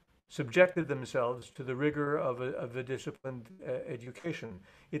having subjected themselves to the rigor of a disciplined education.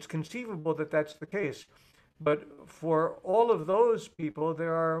 It's conceivable that that's the case, but for all of those people,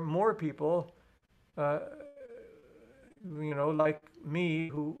 there are more people, like me,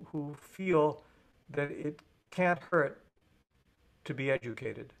 who feel that it can't hurt to be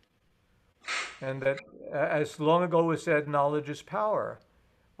educated, and that, as long ago was said, knowledge is power.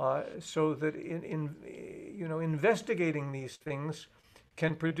 So that in investigating these things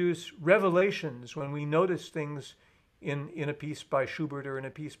can produce revelations when we notice things in a piece by Schubert or in a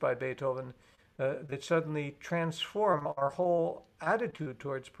piece by Beethoven that suddenly transform our whole attitude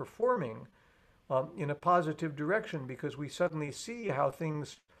towards performing in a positive direction, because we suddenly see how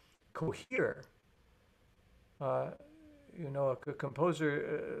things cohere. A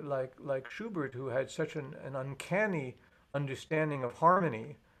composer like Schubert, who had such an uncanny understanding of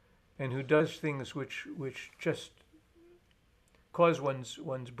harmony, and who does things which just cause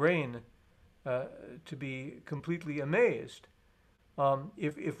one's brain to be completely amazed.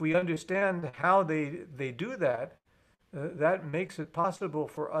 If we understand how they do that, that makes it possible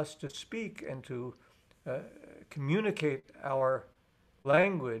for us to speak and to communicate our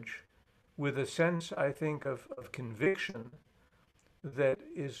language with a sense, I think, of conviction that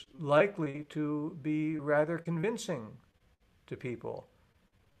is likely to be rather convincing to people.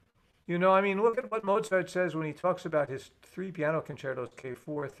 Look at what Mozart says when he talks about his 3 piano concertos,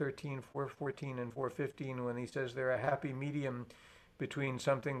 K413, 414, and 415, when he says they're a happy medium between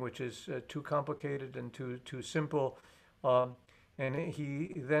something which is too complicated and too simple. And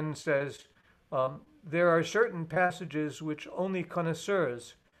he then says, there are certain passages which only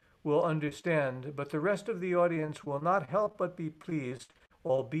connoisseurs will understand, but the rest of the audience will not help but be pleased,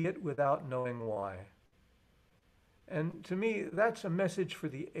 albeit without knowing why. And to me, that's a message for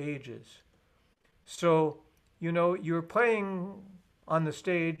the ages. So, you're playing on the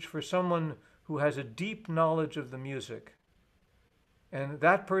stage for someone who has a deep knowledge of the music. And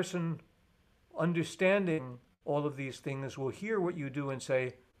that person, understanding all of these things, will hear what you do and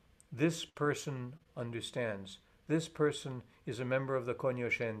say, this person understands. This person is a member of the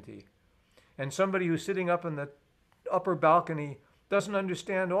cognoscenti. And somebody who's sitting up in the upper balcony doesn't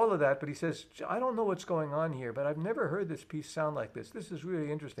understand all of that, but he says, I don't know what's going on here, but I've never heard this piece sound like this. This is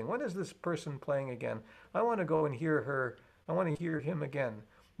really interesting. When is this person playing again? I want to go and hear her. I want to hear him again.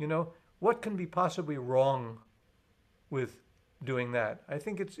 What can be possibly wrong with doing that? I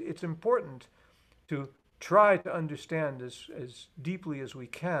think it's important to try to understand as deeply as we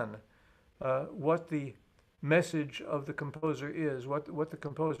can what the message of the composer is, what the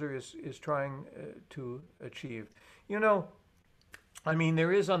composer is trying to achieve.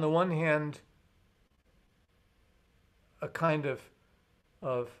 There is, on the one hand, a kind of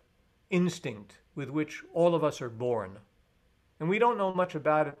instinct with which all of us are born. And we don't know much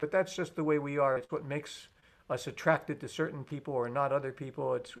about it, but that's just the way we are. It's what makes us attracted to certain people or not other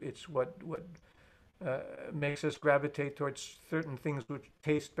people. It's what makes us gravitate towards certain things which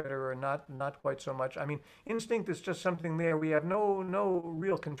taste better or not quite so much. Instinct is just something there. We have no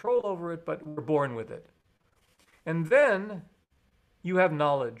real control over it, but we're born with it. And then you have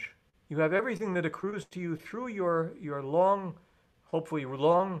knowledge. You have everything that accrues to you through your long, hopefully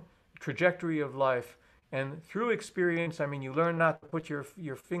long trajectory of life. And through experience, you learn not to put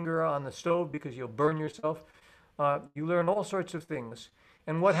your finger on the stove because you'll burn yourself. You learn all sorts of things.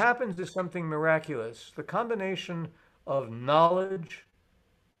 And what happens is something miraculous. The combination of knowledge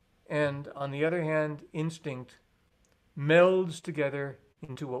and, on the other hand, instinct melds together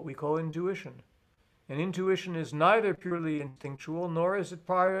into what we call intuition. And intuition is neither purely instinctual, nor is it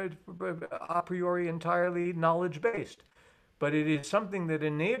a priori entirely knowledge-based. But it is something that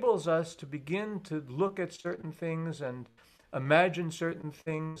enables us to begin to look at certain things and imagine certain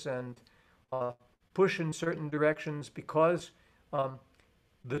things and push in certain directions because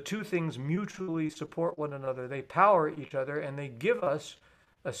the two things mutually support one another. They power each other and they give us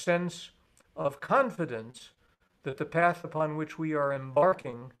a sense of confidence that the path upon which we are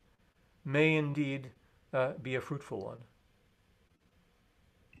embarking may indeed be a fruitful one.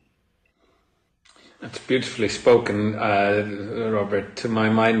 That's beautifully spoken, Robert. To my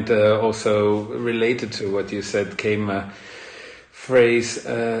mind, also related to what you said, came a phrase,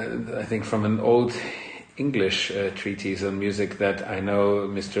 I think, from an old English treatise on music that I know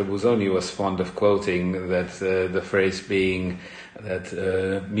Mr. Busoni was fond of quoting, that the phrase being that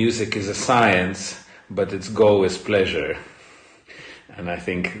music is a science, but its goal is pleasure. And I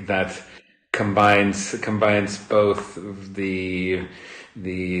think that combines both the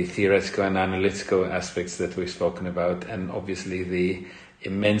theoretical and analytical aspects that we've spoken about, and obviously the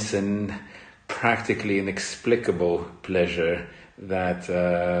immense and practically inexplicable pleasure that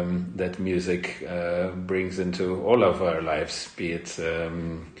that music brings into all of our lives, be it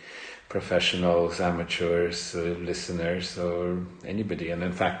professionals, amateurs, listeners, or anybody. And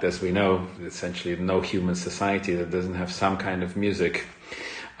in fact, as we know, essentially no human society that doesn't have some kind of music.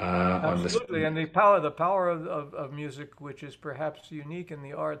 Absolutely, and the power of music, which is perhaps unique in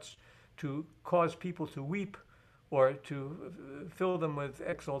the arts, to cause people to weep, or to fill them with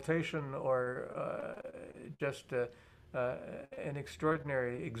exaltation, or just an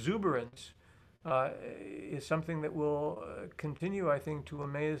extraordinary exuberance, is something that will continue, I think, to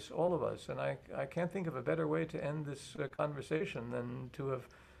amaze all of us. And I can't think of a better way to end this conversation than to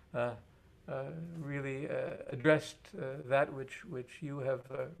have really addressed that which you have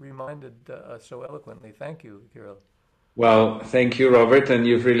reminded us so eloquently. Thank you, Kirill. Well, thank you, Robert, and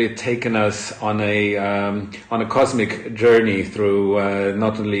you've really taken us on a cosmic journey through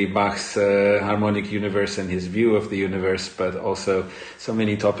not only Bach's harmonic universe and his view of the universe, but also so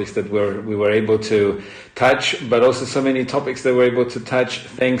many topics that we were able to touch, but also so many topics that we're able to touch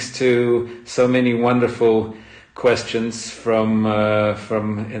thanks to so many wonderful questions from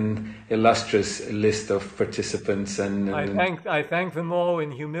an illustrious list of participants. And I thank them all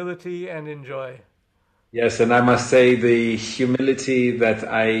in humility and in joy. Yes, and I must say the humility that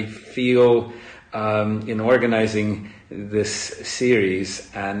I feel in organizing this series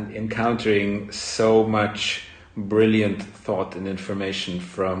and encountering so much brilliant thought and information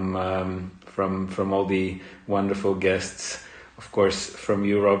from all the wonderful guests. Of course, from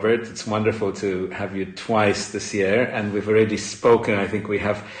you, Robert. It's wonderful to have you twice this year, and we've already spoken. I think we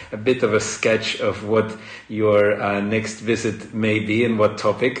have a bit of a sketch of what your next visit may be and what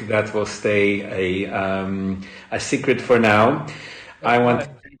topic. That will stay a secret for now. I want to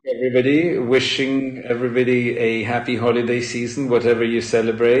thank everybody, wishing everybody a happy holiday season, whatever you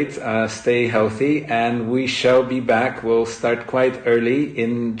celebrate. Stay healthy, and we shall be back. We'll start quite early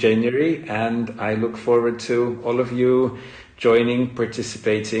in January, and I look forward to all of you joining,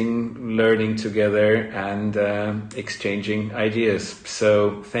 participating, learning together, and exchanging ideas.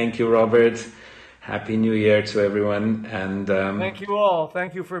 So thank you, Robert. Happy New Year to everyone. And thank you all.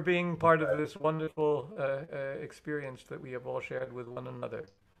 Thank you for being part of this wonderful experience that we have all shared with one another.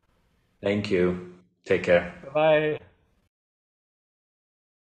 Thank you. Take care. Bye.